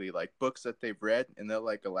 basically, like books that they've read, and they'll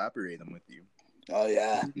like elaborate them with you. Oh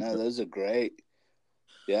yeah, no, those are great.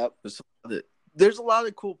 Yep. There's a lot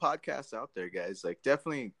of cool podcasts out there, guys. Like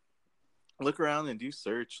definitely look around and do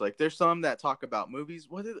search. Like there's some that talk about movies.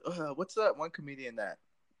 What's that one comedian that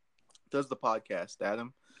does the podcast,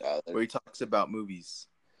 Adam, where he talks about movies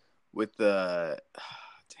with the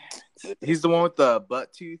he's the one with the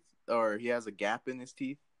butt tooth, or he has a gap in his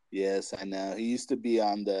teeth. Yes, I know. He used to be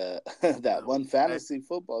on the that one fantasy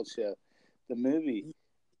football show, the movie.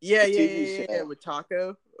 Yeah, with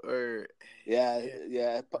Taco the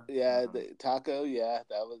Taco,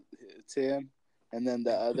 it's him, and then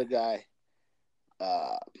the other guy.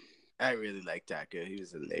 I really like Taco. He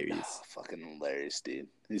was hilarious. Fucking hilarious, dude.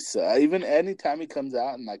 He's even anytime he comes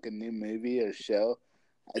out in like a new movie or show,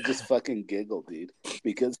 I just fucking giggle, dude,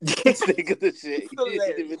 because I think of the shit he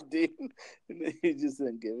didn't even do. And he just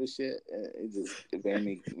didn't give a shit.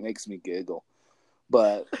 It makes me giggle.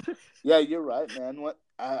 But yeah, you're right, man. What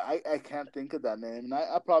I can't think of that name, and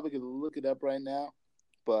I probably could look it up right now.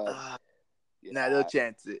 But don't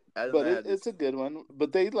chance it. It's a good one.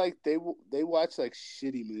 But they watch like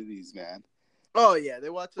shitty movies, man. Oh yeah, they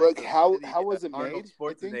watch like how was it Arnold made?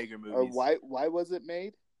 Schwarzenegger movies. Or why was it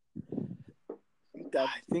made? I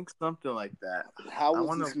think something like that. How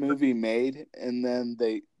was this movie made? And then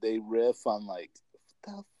they riff on like,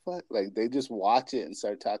 what the fuck? Like they just watch it and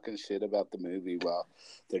start talking shit about the movie while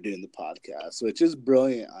they're doing the podcast, which is a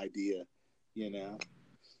brilliant idea, you know.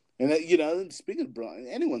 And speaking of brilliant,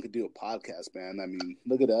 anyone could do a podcast, man. I mean,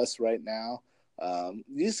 look at us right now.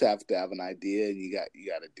 You just have to have an idea, and you got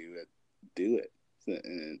to do it.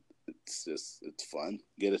 And it's fun.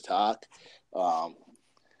 Get to talk.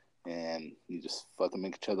 And you just fucking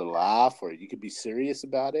make each other laugh, or you could be serious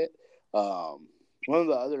about it. One of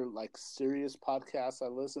the other like serious podcasts I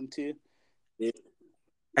listen to.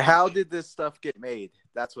 How did this stuff get made?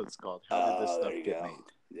 That's what it's called. How did this stuff get made?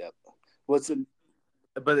 Yep. What's in?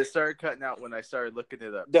 But it started cutting out when I started looking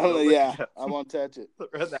it up. I won't touch it.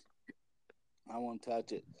 I won't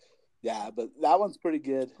touch it. Yeah, but that one's pretty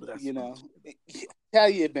good. You know, tell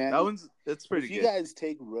you, man. That's pretty good. If you guys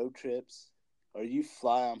take road trips or you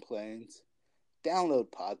fly on planes, download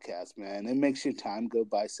podcasts, man. It makes your time go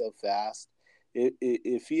by so fast.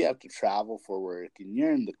 If you have to travel for work and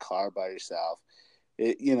you're in the car by yourself,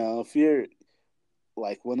 if you're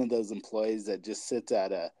like one of those employees that just sits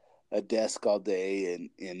at a desk all day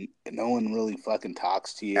and no one really fucking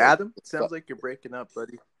talks to you. Adam, it sounds like you're breaking up,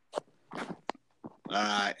 buddy. All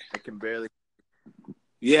right. I can barely.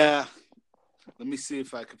 Yeah. Let me see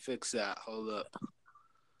if I can fix that. Hold up.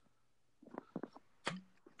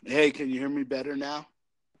 Hey, can you hear me better now?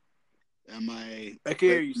 I can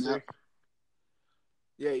hear you, sir.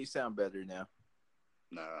 Yeah, you sound better now.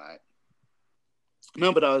 All right.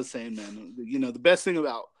 No, but I was saying, man, the best thing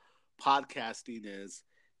about podcasting is,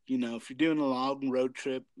 if you're doing a long road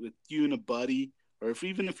trip with you and a buddy, or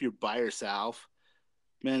even if you're by yourself,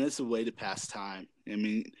 man, it's a way to pass time. I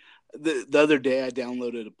mean, the other day I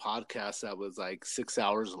downloaded a podcast that was like 6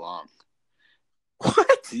 hours long.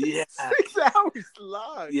 What? Yeah. 6 hours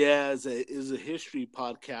long? Yeah, it's a history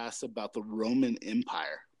podcast about the Roman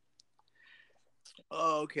Empire.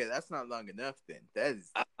 Oh, okay. That's not long enough then. That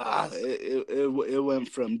is it went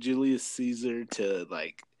from Julius Caesar to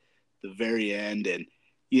like the very end, and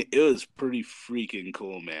it was pretty freaking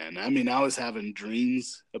cool, man. I mean, I was having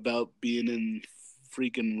dreams about being in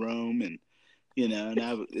freaking Rome, and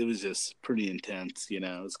it was just pretty intense.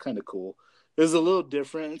 It's kind of cool. It was a little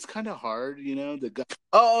different. It's kind of hard, the guy.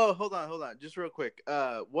 Oh, hold on, just real quick.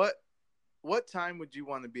 What time would you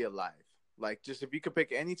want to be alive? Like, just if you could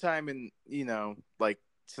pick any time in, like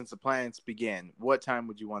since the planets began, what time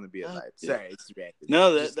would you want to be alive? Sorry, it's random.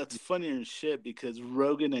 No, that's funnier than shit because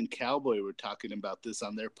Rogan and Cowboy were talking about this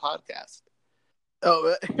on their podcast.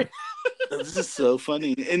 Oh, this is so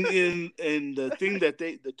funny. And the thing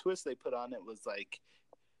the twist they put on it was like,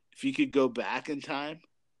 if you could go back in time,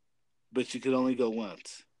 but you could only go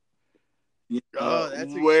once.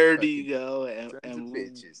 That's where do you go? And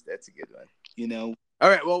bitches. That's a good one. All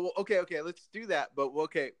right. Well, okay. Let's do that. But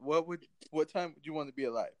okay, what time would you want to be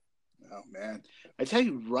alive? Oh man, I tell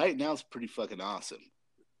you, right now it's pretty fucking awesome.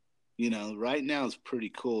 Right now it's pretty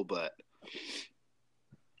cool, but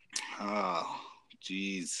oh,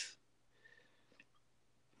 jeez.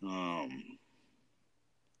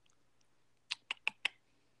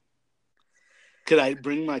 Could I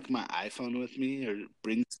bring like my iPhone with me, or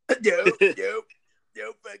bring?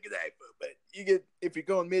 No fucking iPhone. But if you're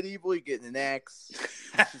going medieval, you're getting an axe.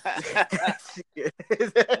 Right.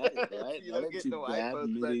 You don't get no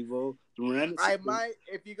iPhone. Medieval. I might,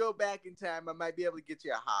 if you go back in time, I might be able to get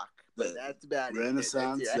you a hawk. But that's about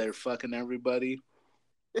Renaissance, it. they're fucking everybody.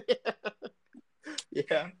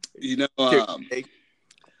 Yeah.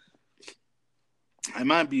 I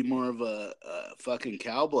might be more of a fucking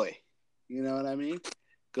cowboy. You know what I mean?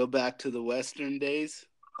 Go back to the Western days.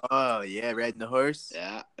 Oh, yeah, riding the horse?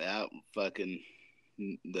 Yeah, fucking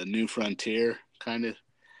the new frontier, kind of.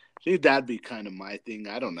 I think that'd be kind of my thing.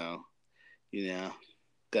 I don't know.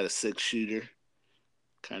 Got a 6-shooter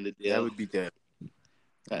kind of deal. That would be dope.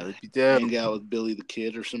 Hang out with Billy the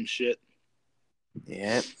Kid or some shit.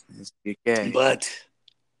 Yeah, that's a good guy.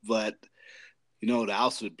 But you know what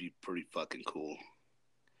else would be pretty fucking cool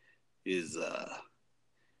is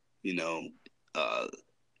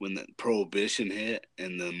when the Prohibition hit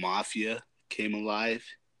and the mafia came alive.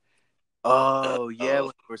 Oh yeah, when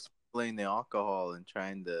they were smuggling the alcohol and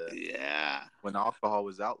trying to. Yeah. When alcohol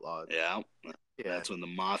was outlawed. Yeah. That's when the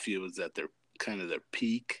mafia was at their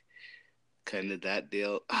peak, kind of that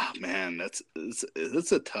deal. Oh man, that's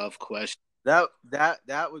a tough question. That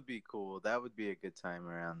would be cool. That would be a good time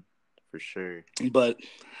around for sure. But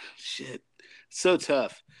shit, so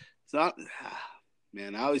tough. It's not.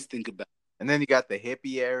 Man, I always think about. And then you got the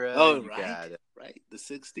hippie era. Oh, right. The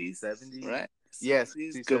 60s, 70s. Right. Yes.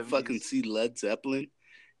 Go 70s. Fucking see Led Zeppelin,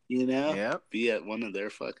 Yep. Be at one of their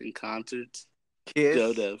fucking concerts. Kiss.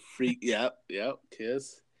 Go to Yep.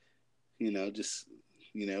 Kiss. Just,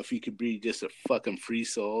 if you could be just a fucking free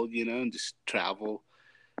soul, and just travel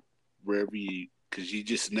wherever you Because you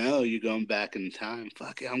just know you're going back in time.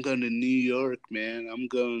 Fuck it, I'm going to New York, man. I'm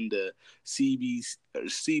going to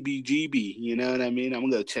CBGB, you know what I mean? I'm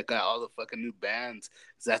going to go check out all the fucking new bands.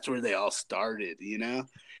 'Cause that's where they all started, you know?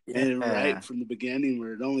 And right from the beginning,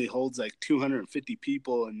 where it only holds like 250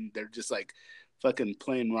 people, and they're just like fucking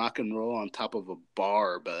playing rock and roll on top of a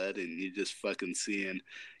bar, bud. And you're just fucking seeing,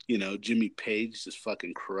 you know, Jimmy Page just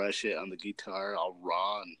fucking crush it on the guitar, all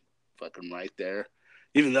raw and fucking right there.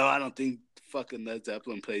 Even though I don't think fucking Led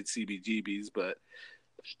Zeppelin played CBGBs, but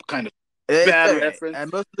kind of bad reference.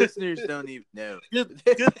 And most listeners don't even know. Good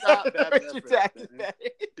thought, bad reference.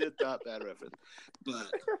 Good thought, bad reference.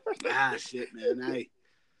 But shit, man.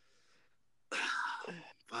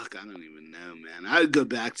 Fuck, I don't even know, man. I would go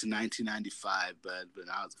back to 1995, bud, but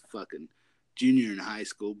I was a fucking junior in high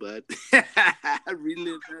school, bud. I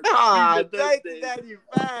relived that.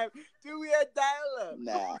 1995. Dude, we had dial-up.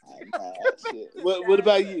 Nah, shit. What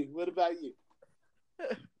about you?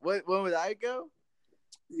 When would I go?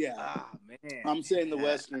 Yeah. Ah, man. I'm saying the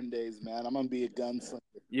Western days, man. I'm going to be a gunslinger.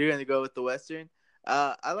 You're going to go with the Western?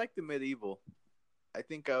 I like the medieval. I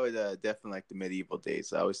think I would definitely like the medieval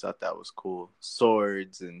days. I always thought that was cool.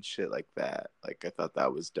 Swords and shit like that. Like, I thought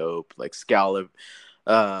that was dope. Like Excalibur,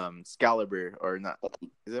 or not.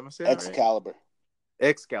 Is that my saying? Excalibur. Right?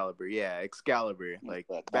 Excalibur, yeah. Excalibur. Like,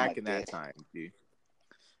 back in that time, dude.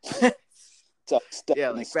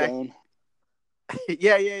 Yeah, like back.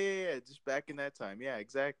 Yeah. Just back in that time. Yeah,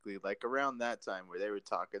 exactly. Like around that time where they were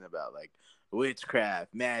talking about like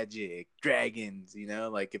witchcraft, magic, dragons, you know,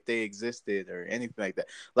 like if they existed or anything like that.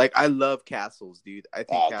 Like I love castles, dude. I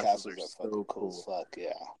think castles are so cool. Fuck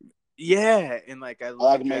yeah. Yeah, and like I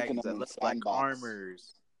love dragons. I love like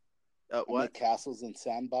armors. What? Make castles in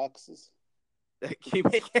sandboxes.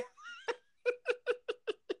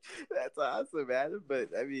 That's awesome, Adam. But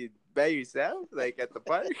I mean, by yourself, like at the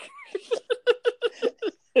park.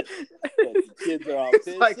 The kids are all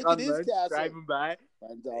pissed. Like look on at his lunch, castle. Driving by.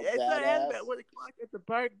 It's not Adam at 1 o'clock at the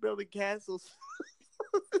park building castles.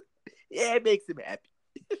 Yeah, it makes him happy.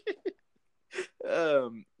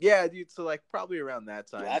 Yeah, dude. So like probably around that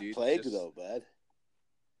time, Black dude. Plague though, bud.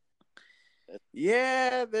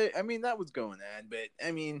 Yeah, I mean that was going on, but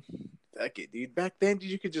I mean, fuck it, dude. Back then, dude,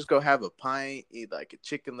 you could just go have a pint, eat like a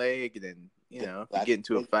chicken leg, and then if you get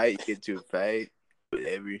into a fight, you get into a fight,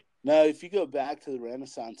 whatever. No, if you go back to the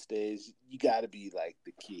Renaissance days, you got to be like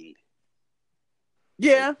the king.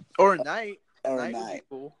 Yeah, or a knight. Or a knight would be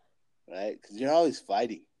cool, right? Because you're always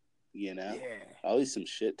fighting, you know. Yeah, always some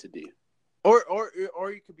shit to do. Or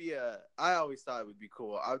you could be I always thought it would be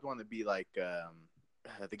cool. I would want to be like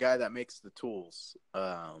the guy that makes the tools.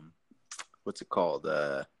 What's it called?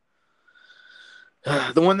 The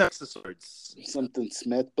one that makes the swords. Something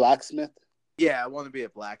blacksmith. Yeah, I want to be a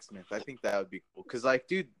blacksmith. I think that would be cool. Because, like,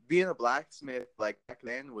 dude, being a blacksmith, like, back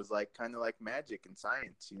then was, like, kind of like magic and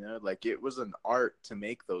science, you know? Like, it was an art to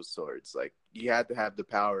make those swords. Like, you had to have the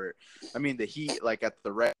power. I mean, the heat, like, at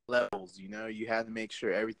the right levels, you know? You had to make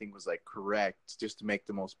sure everything was, like, correct just to make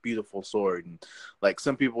the most beautiful sword. And, like,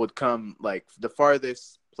 some people would come, like, the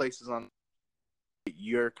farthest places on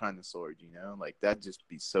your kind of sword, you know? Like, that'd just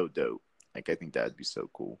be so dope. Like, I think that'd be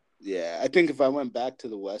so cool. Yeah, I think if I went back to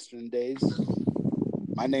the Western days,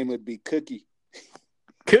 my name would be Cookie.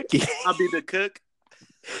 Cookie? I'll be the cook.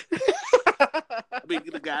 I'll be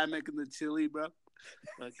the guy making the chili, bro.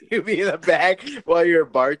 You'll be in the back while your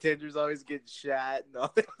bartender's always getting shot and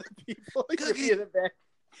all the other people. You'll be in the back.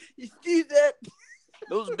 You see that?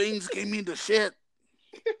 Those beans gave me the shit.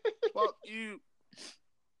 Fuck you.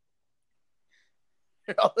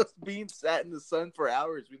 All those beans sat in the sun for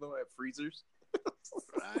hours. We don't have freezers.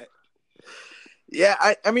 Right.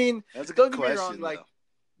 Yeah, I mean, that's a good question. Don't get me wrong,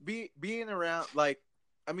 like being around, like,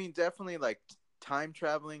 I mean, definitely like time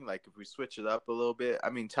traveling. Like, if we switch it up a little bit, I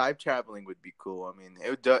mean, time traveling would be cool. I mean, it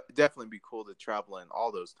would definitely be cool to travel in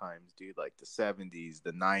all those times, dude. Like the 70s,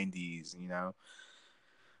 the 90s, you know.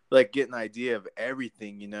 Like get an idea of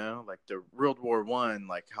everything, you know, like the World War I,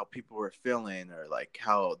 like how people were feeling, or like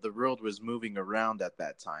how the world was moving around at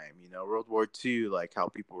that time, you know, World War II, like how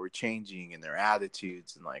people were changing and their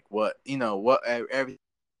attitudes and like what, you know, what everything.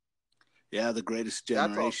 Yeah, the greatest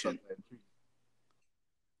generation.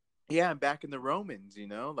 Yeah, and back in the Romans, you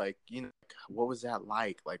know, like, you know, what was that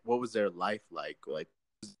like? Like, what was their life like? Like,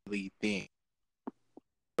 the thing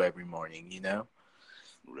every morning, you know?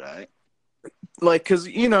 Right. Like, because,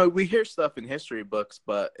 you know, we hear stuff in history books,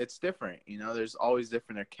 but it's different, you know, there's always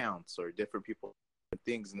different accounts or different people and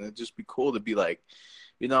things, and it'd just be cool to be like,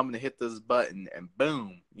 you know, I'm gonna hit this button and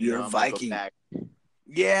boom, you're a Viking.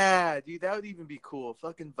 Yeah, dude, that would even be cool.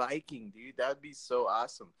 Fucking Viking, dude. That would be so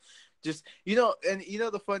awesome. Just, and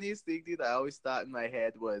the funniest thing, dude, I always thought in my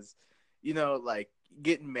head was, like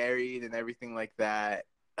getting married and everything like that.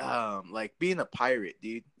 Like being a pirate,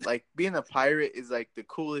 dude. Like being a pirate is like the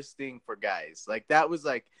coolest thing for guys. Like that was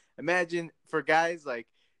like, imagine for guys, like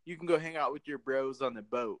you can go hang out with your bros on the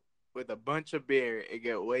boat with a bunch of beer and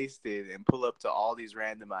get wasted and pull up to all these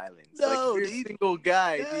random islands. Like if No, you're dude. a single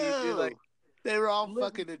guy, dude, you're No. like They were all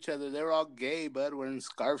fucking each other. They were all gay, bud, wearing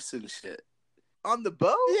scarves and shit. on the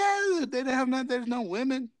boat. Yeah, they didn't have none. There's no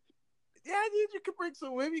women. Yeah, dude, you can bring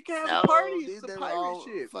some women. You can have No, a party. dude, It's a they were pirate all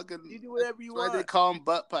ship. fucking. You do whatever you That's why they want. call them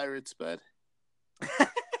butt pirates, bud.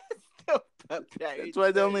 No, butt pirates, That's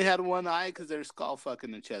why they man. only had one eye, because they're skull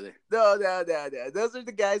fucking each other. No. Those are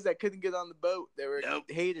the guys that couldn't get on the boat. They were Nope.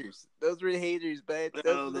 haters. Those were the haters, man. Those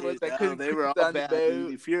No, were the ones that no, couldn't they were cruise all on the bad, boat.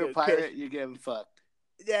 dude. If you're a Go pirate, catch- you're getting fucked.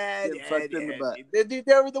 Yeah, Getting fucked in the butt. Dude,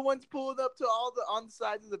 they were the ones pulling up to on the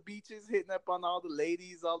sides of the beaches, hitting up on all the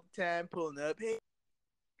ladies all the time, pulling up. Hey,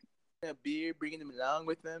 a beer, bringing them along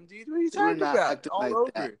with them, dude. What are you They were talking not about? acting All like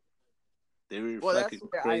over. that. They were Well, fucking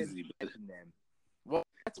that's what crazy, I bud. them. Well,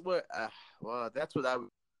 that's what I would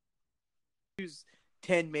choose.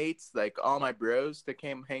 10 mates, like all my bros that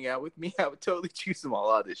came hang out with me. I would totally choose them all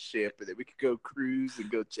on the ship, and then we could go cruise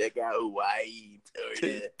and go check out Hawaii,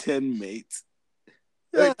 Florida. 10 mates.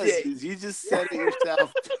 Okay. You just said it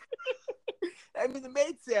yourself. I mean, the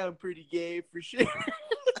mates sound pretty gay for sure.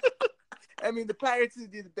 I mean, the pirates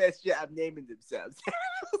do the best job naming themselves.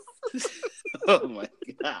 Oh my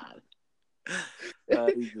god. Well,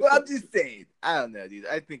 I'm just saying. I don't know, dude.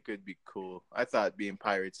 I think it'd be cool. I thought being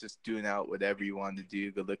pirates, just doing out whatever you wanted to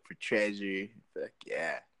do, go look for treasure. Fuck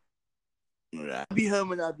yeah. Right. I'll be home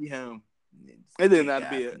when I'll be home. I think that'd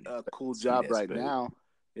be a cool job right now.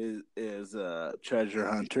 Is a treasure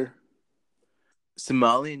hunter.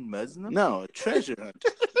 Somalian Muslim? No, a treasure hunter.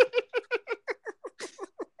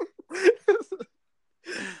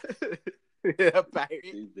 A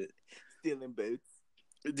pirate stealing boats.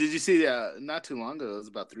 Did you see? Not too long ago, it was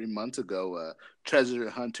about 3 months ago. Treasure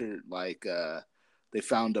hunter, like they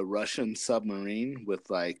found a Russian submarine with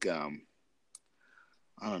like I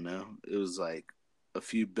don't know. It was like a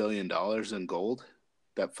few $1 billion in gold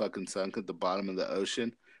that fucking sunk at the bottom of the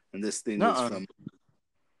ocean, and this thing was from.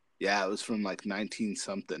 Yeah, it was from like 19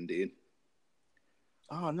 something, dude.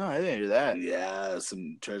 Oh no, I didn't hear that. Yeah,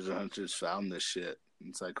 some treasure hunters found this shit.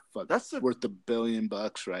 It's like fuck. That's worth $1 billion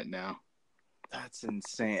right now. That's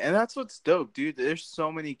insane, and that's what's dope, dude. There's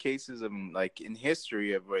so many cases of like in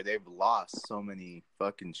history of where they've lost so many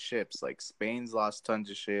fucking ships. Like Spain's lost tons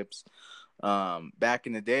of ships. Back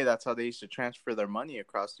in the day, that's how they used to transfer their money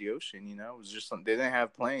across the ocean. It was just they didn't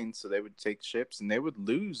have planes, so they would take ships, and they would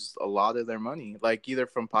lose a lot of their money, like either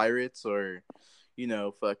from pirates or,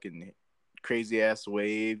 fucking crazy ass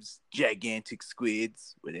waves, gigantic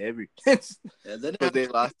squids, whatever. But they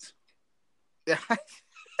lost.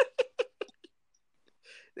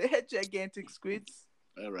 They had gigantic squids.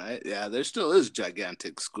 All right. Yeah, there still is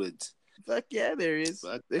gigantic squids. Fuck yeah, there is.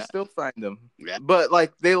 They still find them. Yeah. But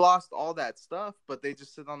like they lost all that stuff, but they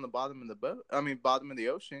just sit on the bottom of the boat. I mean, bottom of the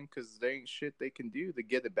ocean, because there ain't shit they can do to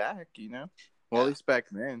get it back. Well, at least back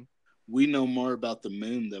then. We know more about the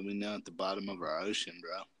moon than we know at the bottom of our ocean,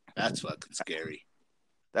 bro. That's fucking scary.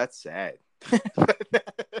 That's sad.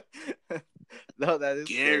 No, that is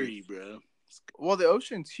scary, bro. Well, the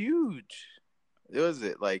ocean's huge. What is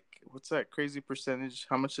it like? What's that crazy percentage?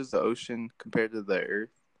 How much is the ocean compared to the Earth?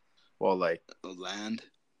 Well, like land.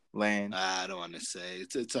 I don't want to say.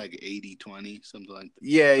 It's like 80-20, something like that.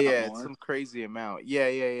 Yeah, it's some crazy amount.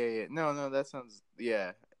 Yeah. No, that sounds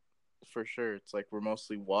for sure. It's like we're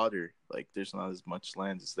mostly water. Like there's not as much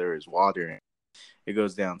land as there is water. It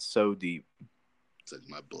goes down so deep. It's like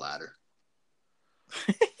my bladder.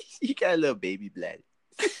 You got a little baby bladder.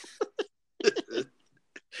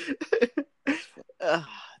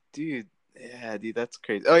 Dude. Yeah, dude, that's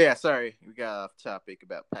crazy. Oh yeah, sorry, we got off topic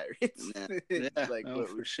about pirates. Yeah, like no,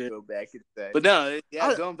 for sure. Go back in time. But no,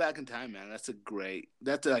 going back in time, man.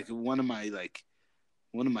 That's like one of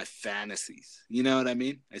my fantasies. You know what I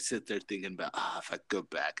mean? I sit there thinking about, if I could go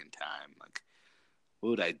back in time, like, what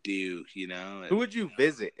would I do? Who would you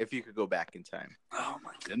visit if you could go back in time? Oh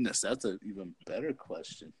my goodness, that's an even better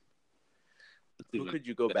question. Who could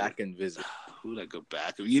you go back and visit? Who would I go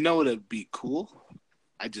back? You know what would be cool?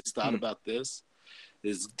 I just thought about this,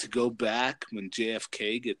 is to go back when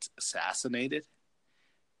JFK gets assassinated,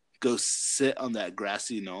 go sit on that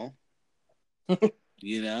grassy knoll.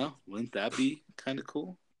 Wouldn't that be kind of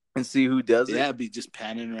cool? And see who does it? Yeah, be just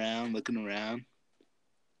panning around, looking around.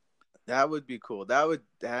 That would be cool. That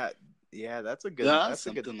Yeah, that's a good. Yeah, That's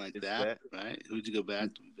a good something like that, set. right? Who'd you go back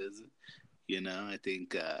to visit? I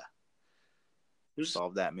think there's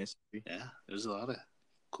Solve that mystery. there's a lot of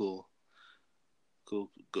cool. Go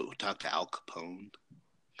talk to Al Capone.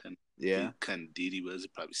 Yeah. Kind of deed he was.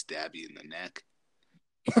 He'd probably stab you in the neck.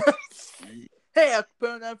 Hey, Al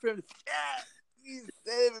Capone, I'm from the. You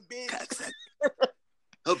son of a bitch.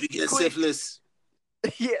 Hope you get Quick. syphilis.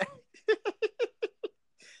 Yeah.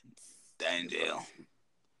 Die in jail.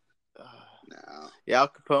 No. Yeah, Al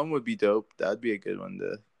Capone would be dope. That'd be a good one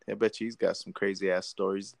to. I bet you he's got some crazy ass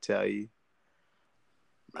stories to tell you.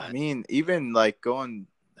 Right. I mean, even like going,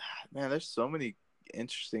 man, there's so many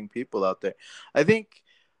interesting people out there. I think,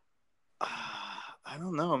 I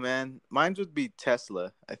don't know, man. Mine would be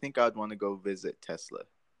Tesla. I think I'd want to go visit Tesla.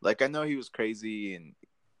 Like, I know he was crazy and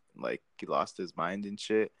like he lost his mind and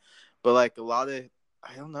shit, but like a lot of,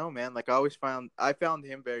 I don't know, man. Like I found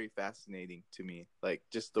him very fascinating to me. Like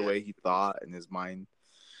just the way he thought and his mind.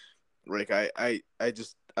 Like I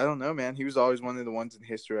don't know, man. He was always one of the ones in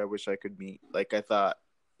history I wish I could meet. Like I thought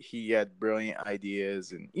he had brilliant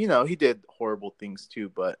ideas, and he did horrible things too.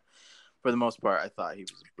 But for the most part, I thought he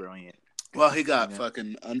was brilliant. Well, he got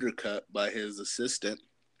fucking undercut by his assistant.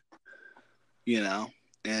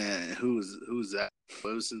 And who's that?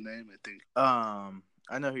 What was his name? I think.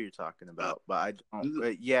 I know who you're talking about, but I don't.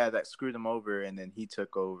 But yeah, that screwed him over, and then he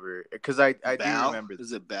took over. Because I do remember.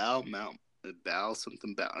 Is it Bal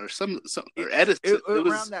something Bal or some or Edison? It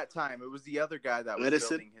was around that time. It was the other guy that was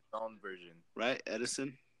Edison? building his own version. Right,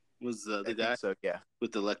 Edison was the I guy. Think so yeah,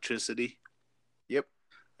 with electricity. Yep.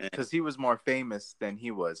 Because he was more famous than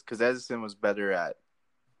he was. Because Edison was better at,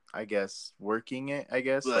 I guess, working it. I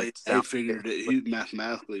guess like he figured it. He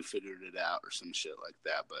mathematically figured it out or some shit like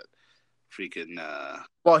that. But freaking.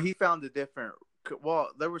 Well, he found a different. Well,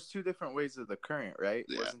 there was two different ways of the current, right?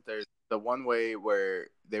 Yeah. Wasn't there the one way where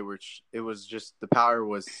they were? It was just the power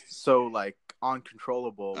was so like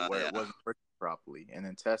uncontrollable where it wasn't working properly, and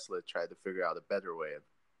then Tesla tried to figure out a better way of.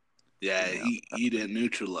 Yeah, he didn't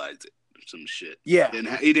neutralize it or some shit. Yeah,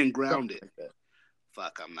 he didn't ground something it. Like that.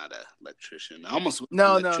 Fuck, I'm not an electrician. I almost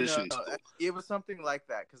no. It was something like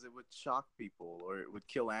that because it would shock people or it would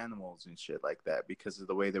kill animals and shit like that because of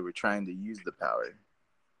the way they were trying to use the power.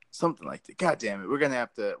 Something like that. God damn it, we'll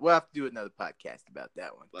have to do another podcast about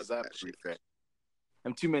that one because I have to refresh.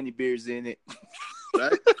 I'm too many beers in it.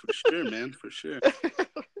 Right, for sure, man, for sure.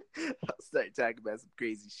 I'll start talking about some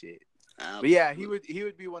crazy shit. But yeah, he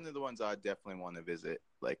would be one of the ones I'd definitely want to visit.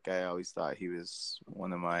 Like I always thought he's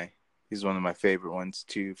one of my favorite ones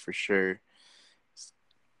too, for sure.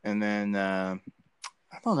 And then I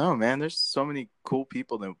don't know, man. There's so many cool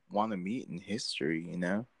people that want to meet in history,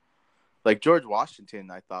 Like George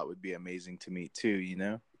Washington, I thought would be amazing to meet too,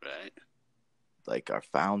 Right. Like our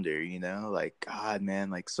founder, like God,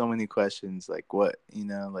 man, like so many questions, like what,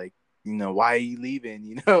 like. Why are you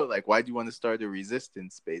leaving? Like, why do you want to start a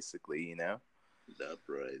resistance, basically, The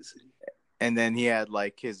uprising. And then he had,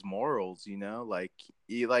 like, his morals, like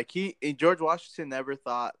George Washington never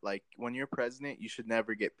thought, like, when you're president, you should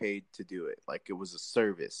never get paid to do it. Like, it was a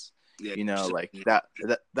service, like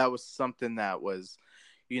that was something that was,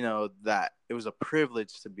 that it was a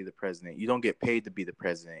privilege to be the president. You don't get paid to be the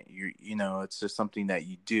president. It's just something that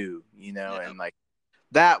you do, and like,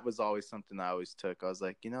 that was always something I always took. I was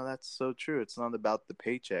like, that's so true. It's not about the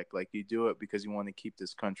paycheck. Like, you do it because you want to keep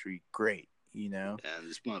this country great, Yeah,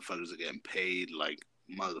 these motherfuckers are getting paid like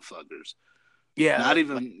motherfuckers. Yeah. Not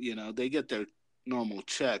even, they get their normal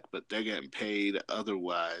check, but they're getting paid other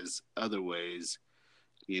ways, throughout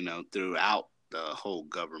the whole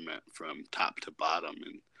government from top to bottom.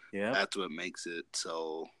 And that's what makes it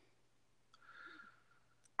so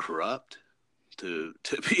corrupt. To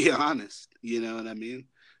be honest, you know what I mean?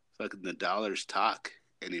 Fucking the dollars talk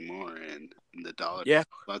anymore, and the dollar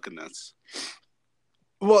fucking us.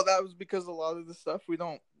 Well, that was because a lot of the stuff we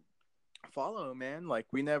don't follow, man. Like,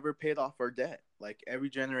 we never paid off our debt. Like, every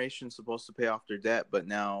generation's supposed to pay off their debt, but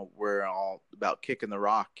now we're all about kicking the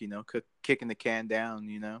rock, kicking the can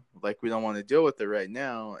down, Like, we don't want to deal with it right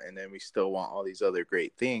now, and then we still want all these other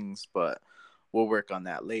great things, but we'll work on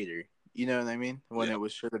that later. You know what I mean? When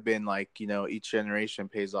it should have been like, each generation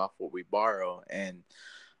pays off what we borrow. And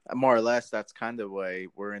more or less, that's kind of why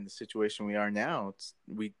we're in the situation we are now.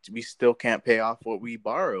 We still can't pay off what we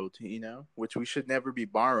borrowed, which we should never be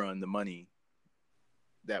borrowing the money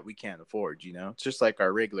that we can't afford, It's just like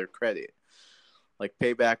our regular credit. Like,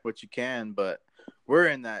 pay back what you can, but we're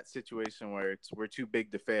in that situation where we're too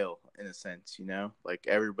big to fail, in a sense, Like,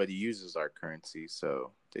 everybody uses our currency,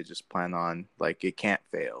 so they just plan on, like, it can't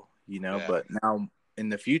fail. But now in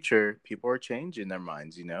the future, people are changing their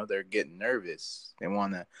minds, they're getting nervous. They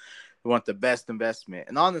want to We want the best investment.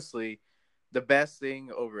 And honestly, the best thing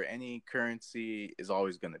over any currency is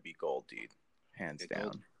always going to be gold, dude. Hands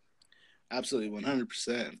Gold. down. Absolutely,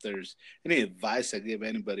 100%. If there's any advice I give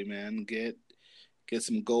anybody, man, get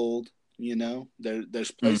some gold. You know,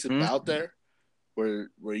 there's places out there where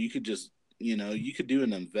you could just, you know, you could do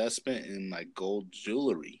an investment in like gold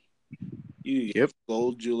jewelry. You get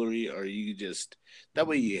gold jewelry, or you just that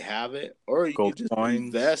way you have it, or you Gold just coins.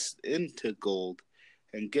 invest into gold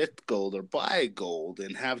and get gold or buy gold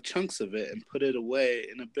and have chunks of it and put it away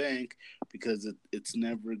in a bank because it's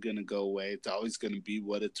never gonna go away. It's always gonna be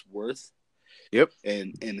what it's worth. Yep.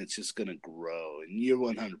 And it's just gonna grow, and you're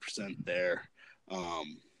 100% there.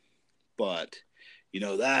 But you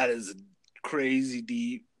know, that is a crazy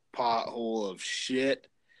deep pothole of shit.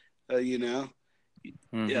 You know,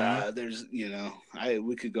 yeah. There's, you know,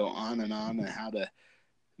 we could go on how to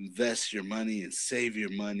invest your money and save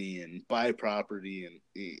your money and buy property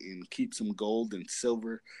and keep some gold and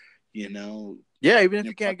silver. You know. Yeah, even if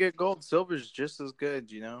you can't get gold, silver is just as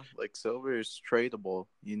good. You know, like silver is tradable.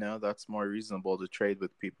 You know, that's more reasonable to trade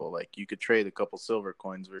with people. Like you could trade a couple silver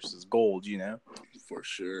coins versus gold. You know, for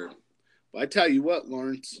sure. But I tell you what,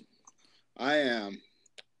 Lawrence, I am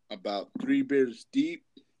about 3 beers deep,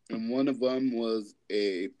 and one of them was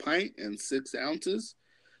a pint and 6 ounces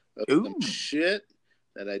of some shit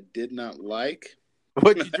that I did not like.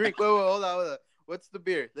 What'd you drink? Wait, hold on. What's the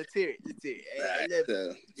beer? Let's hear it.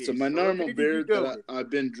 Right. So my normal beer that I've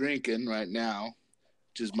been drinking right now,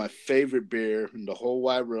 which is my favorite beer in the whole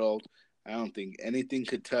wide world, I don't think anything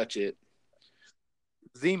could touch it.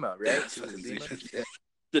 Zima, right? Zima.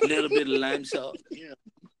 A little bit of lime salt, you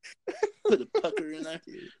know, put a pucker in there.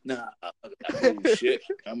 Nah, oh shit!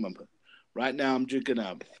 Right now I'm drinking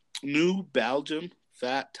a New Belgium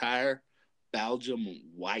Fat Tire Belgium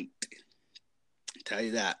White. Tell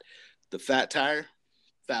you that, the Fat Tire,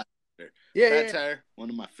 Fat Tire, one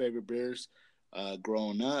of my favorite beers.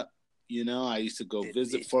 Growing up, you know, I used to go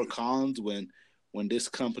visit Fort Collins when this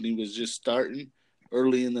company was just starting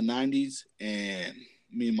early in the 90s, and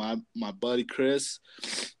me and my buddy Chris,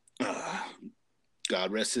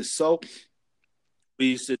 God rest his soul, we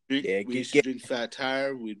used to drink Fat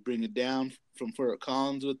Tire. We'd bring it down from Fort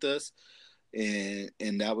Collins with us,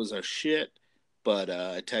 and that was our shit. But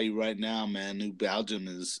I tell you right now, man, New Belgium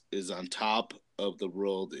is on top of the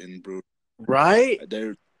world in brew. Right?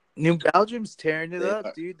 New Belgium's tearing it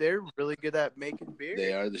up, dude. They're really good at making beer.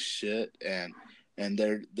 They are the shit, and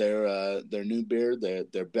their new beer,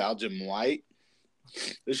 their Belgium White.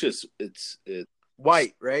 It's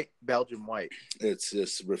white, right? Belgium White. It's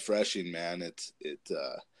just refreshing, man.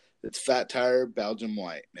 It's Fat Tire Belgium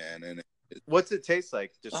White, man. And what's it taste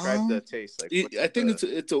like? Describe the taste. Like I think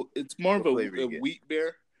it's more of a wheat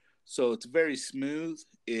beer, so it's very smooth.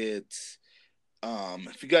 It's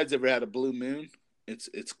if you guys ever had a Blue Moon,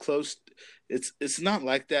 it's close. It's not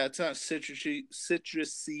like that. It's not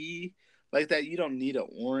citrusy like that. You don't need an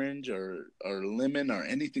orange or lemon or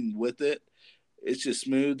anything with it. It's just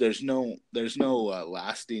smooth. There's no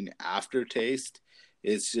lasting aftertaste.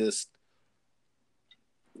 It's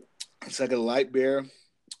like a light beer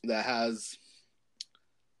that has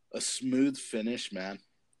a smooth finish, man.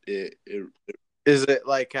 Does it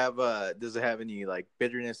like have does it have any like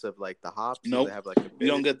bitterness of like the hops? Nope. Have like you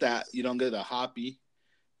don't get that. You don't get a hoppy.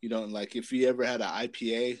 You don't, like, if you ever had an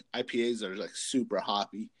IPAs are like super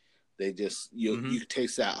hoppy. They just you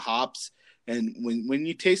taste that hops. And when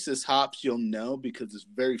you taste this hops, you'll know because it's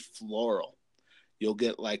very floral. You'll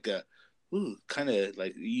get like a, kind of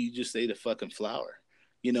like you just ate a fucking flower.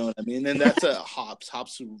 You know what I mean? And that's a hops.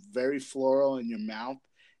 Hops are very floral in your mouth,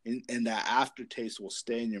 and that aftertaste will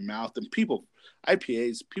stay in your mouth. And people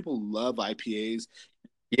love IPAs.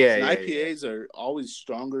 Yeah, and IPAs are always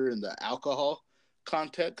stronger in the alcohol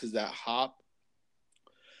content because that hop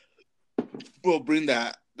will bring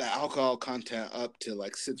that alcohol content up to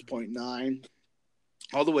like 6.9,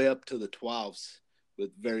 all the way up to the 12s with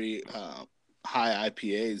very high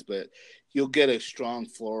IPAs, but you'll get a strong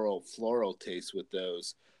floral taste with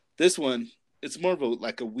those. This one, it's more of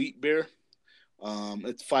like a wheat beer.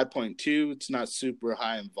 It's 5.2. It's not super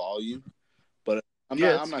high in volume, but I'm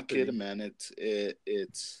not kidding, man. It's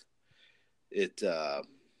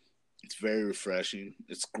very refreshing.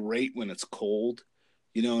 It's great when it's cold.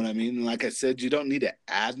 You know what I mean? And like I said, you don't need to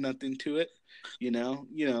add nothing to it. You know,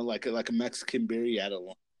 like a Mexican beer, you add a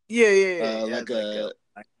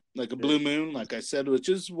like a Blue Moon, like I said, which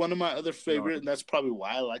is one of my other favorite, and that's probably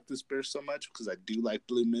why I like this beer so much, because I do like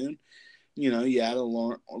Blue Moon. You know, you add a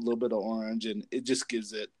little bit of orange, and it just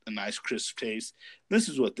gives it a nice crisp taste. This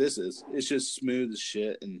is what this is. It's just smooth as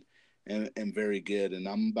shit and very good. And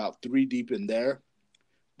I'm about 3 deep in there.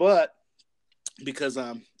 But because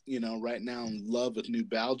I'm, right now in love with New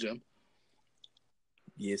Belgium,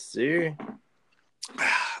 Yes, sir.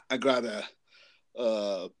 I got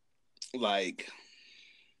uh like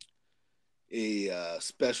a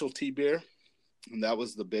specialty beer, and that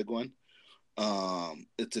was the big one.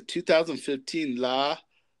 It's a 2015 La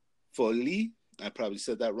Folie. I probably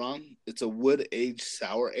said that wrong. It's a wood aged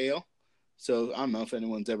sour ale. So I don't know if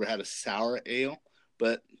anyone's ever had a sour ale,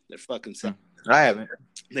 but they're fucking sour. I haven't.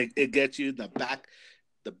 It gets you in the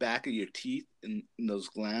back of your teeth in those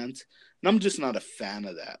glands, and I'm just not a fan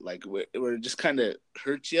of that. Like where it just kind of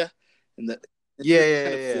hurts you, and it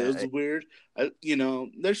kind of feels weird.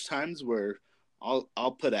 There's times where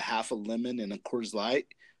I'll put a half a lemon in a Coors Light,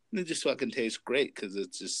 and it just fucking tastes great because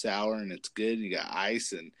it's just sour and it's good. You got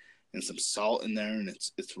ice and some salt in there, and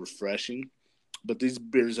it's refreshing. But these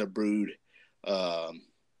beers are brewed,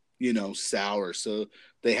 sour, so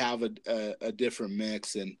they have a different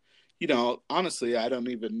mix. And honestly, I don't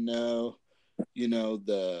even know,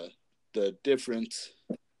 the difference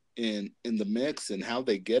in the mix and how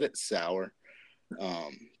they get it sour.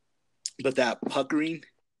 But that puckering.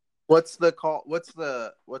 What's this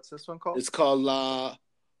one called? It's called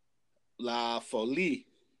La Folie.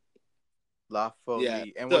 La Folie. Yeah.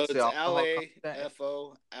 And So what's it's the alcohol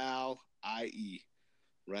content? LAFOLIE,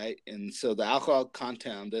 right? And so the alcohol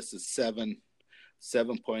content, this is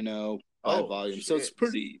 7.0 by volume. Shit. So it's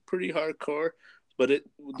pretty hardcore. But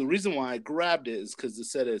the reason why I grabbed it is because it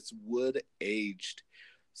said it's wood aged.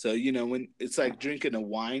 So when it's like drinking a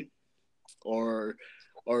wine or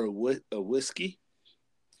a whiskey,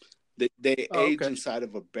 they age inside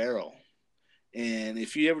of a barrel. And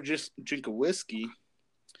if you ever just drink a whiskey,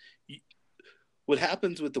 what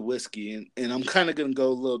happens with the whiskey, and I'm kind of going to go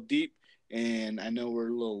a little deep, and I know we're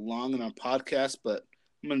a little long in our podcast, but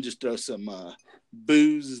I'm going to just throw some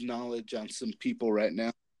booze knowledge on some people right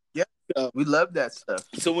now. Yeah, we love that stuff.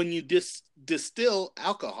 So when you distill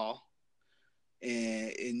alcohol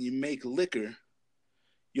and you make liquor,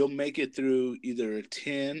 you'll make it through either a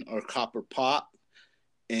tin or copper pot,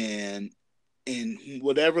 and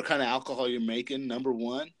whatever kind of alcohol you're making, number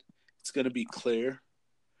one, it's going to be clear.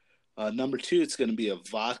 Number two, it's going to be a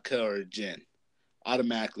vodka or a gin.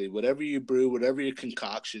 Automatically, whatever you brew, whatever your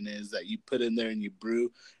concoction is that you put in there and you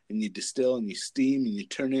brew and you distill and you steam and you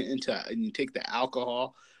turn it into, and you take the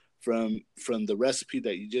alcohol from the recipe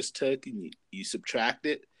that you just took and you subtract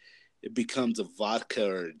it, it becomes a vodka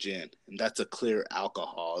or a gin. And that's a clear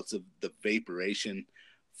alcohol. It's the vaporation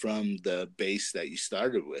from the base that you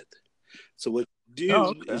started with. So what you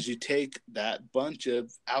do is you take that bunch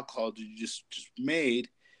of alcohol that you just made,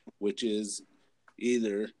 which is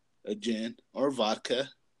either a gin or vodka.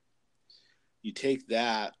 You take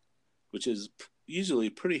that, which is usually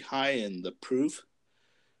pretty high in the proof,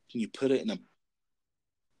 and you put it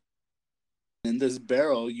in this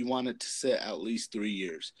barrel. You want it to sit at least 3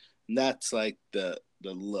 years, and that's like the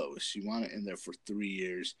lowest. You want it in there for 3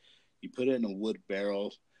 years. You put it in a wood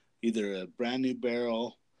barrel, either a brand new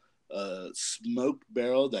barrel, a smoked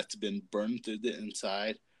barrel that's been burned through the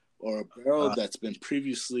inside, or a barrel that's been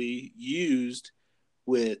previously used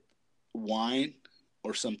with wine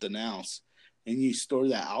or something else, and you store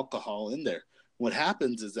that alcohol in there. What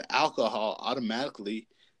happens is the alcohol automatically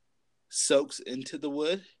soaks into the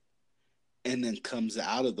wood and then comes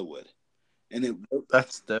out of the wood, and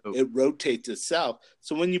that's dope. It rotates itself.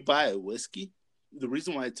 So when you buy a whiskey, the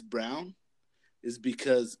reason why it's brown is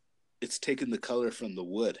because it's taken the color from the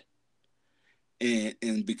wood,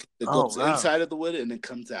 and because it goes inside of the wood and it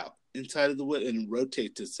comes out inside of the wood and it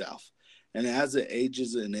rotates itself. And as it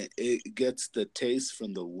ages and it gets the taste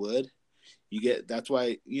from the wood, that's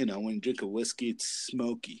why, when you drink a whiskey, it's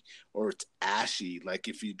smoky or it's ashy. Like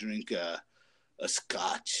if you drink a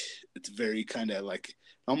scotch, it's very kind of like,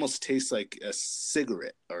 almost tastes like a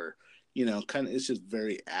cigarette, or, kind of, it's just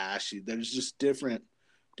very ashy. There's just different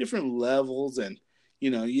levels. And,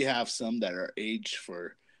 you have some that are aged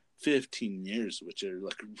for 15 years, which are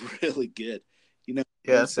like really good.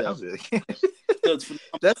 Yeah, that sounds really good.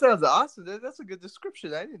 That sounds awesome. That's a good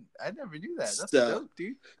description. I never knew that. That's dope,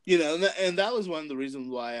 dude. And that was one of the reasons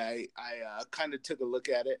why I kind of took a look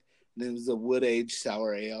at it. And it was a wood aged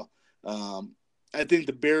sour ale. I think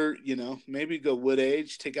the beer, maybe go wood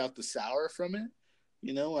aged, take out the sour from it.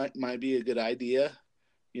 That might be a good idea.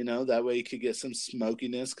 That way you could get some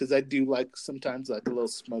smokiness, because I do sometimes like a little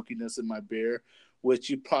smokiness in my beer, which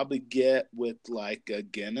you probably get with like a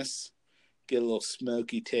Guinness. Get a little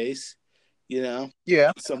smoky taste, Yeah,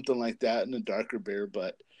 something like that in a darker beer.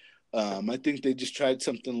 But I think they just tried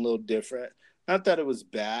something a little different. Not that it was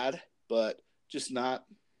bad, but just not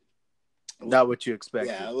what you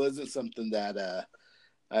expected. Yeah, it wasn't something that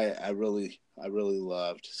I really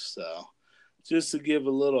loved. So just to give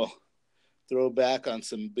a little throwback on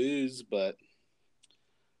some booze, but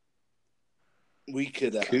we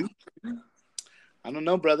could Cool. I don't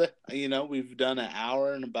know, brother. We've done an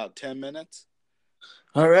hour and about 10 minutes.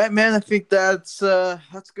 All right, man. I think that's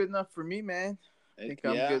good enough for me, man. I think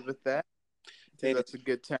I'm Yeah. good with that. I think Hey, that's a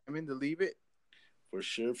good timing to leave it. for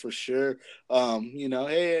sure, for sure.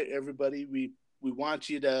 Hey everybody, we want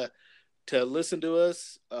you to listen to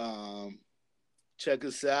us. Check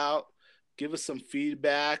us out. Give us some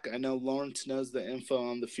feedback. I know Lawrence knows the info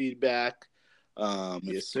on the feedback. If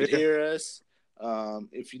Yes, you sir. could hear us,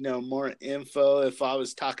 if you know more info, if I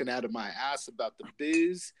was talking out of my ass about the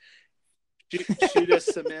booze, shoot us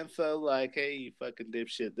some info like, hey, you fucking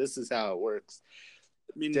dipshit, this is how it works.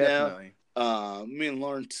 I mean, now, Definitely. me and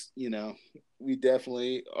Lawrence, we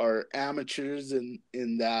definitely are amateurs in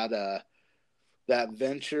that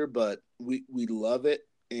venture, but we love it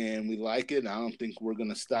and we like it. And I don't think we're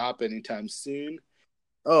gonna stop anytime soon.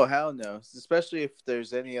 Oh, hell no. Especially if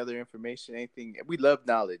there's any other information, anything. We love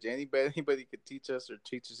knowledge. Anybody could teach us or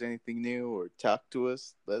teach us anything new or talk to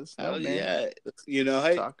us. Let us know, Hell man. yeah, Let's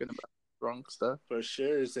hey, talking about wrong stuff. for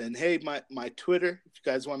sure. And hey, my Twitter, if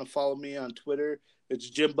you guys want to follow me on Twitter, it's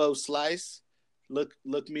Jimbo Slice. Look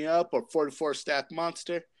me up, or 44 Stack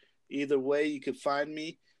Monster. Either way, you can find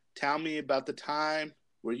me. Tell me about the time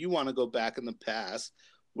where you want to go back in the past,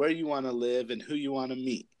 where you want to live, and who you want to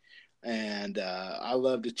meet. And I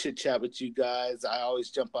love to chit chat with you guys. I always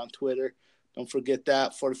jump on Twitter. Don't forget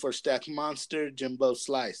that 44 Stack Monster, Jimbo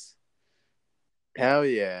Slice. Hell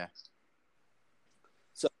yeah.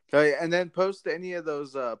 So, Oh, yeah. And then post any of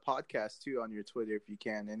those podcasts too on your Twitter if you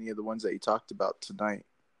can. Any of the ones that you talked about tonight.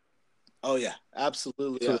 oh yeah,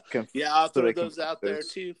 absolutely. So they can, Yeah, I'll so throw they can those find out there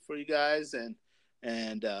those. too for you guys, and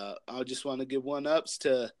I just want to give one ups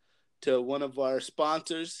to one of our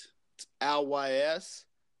sponsors, it's LYS.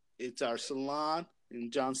 It's our salon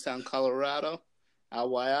in Johnstown, Colorado.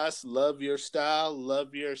 LYS, love your style,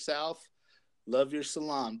 love yourself, love your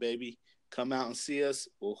salon, baby. Come out and see us.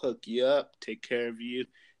 We'll hook you up, take care of you.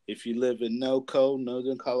 If you live in NoCo,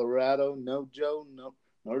 Northern Colorado, no Joe, no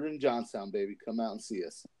Northern Johnstown, baby, come out and see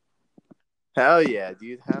us. Hell yeah,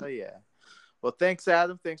 dude. Hell yeah. Well, thanks,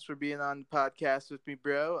 Adam. Thanks for being on the podcast with me,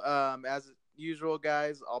 bro. As usual,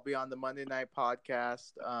 guys, I'll be on the Monday night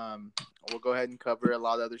podcast. We'll go ahead and cover a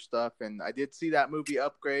lot of other stuff. And I did see that movie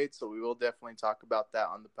Upgrade, so we will definitely talk about that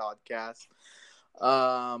on the podcast.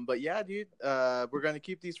 But yeah, dude, we're gonna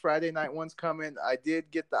keep these Friday night ones coming. I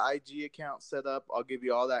did get the IG account set up. I'll give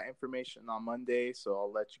you all that information on Monday, so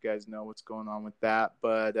I'll let you guys know what's going on with that.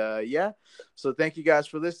 But yeah, so thank you guys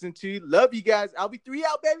for listening to. Love you guys. I'll be 3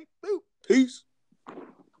 out, baby. Boo. Peace.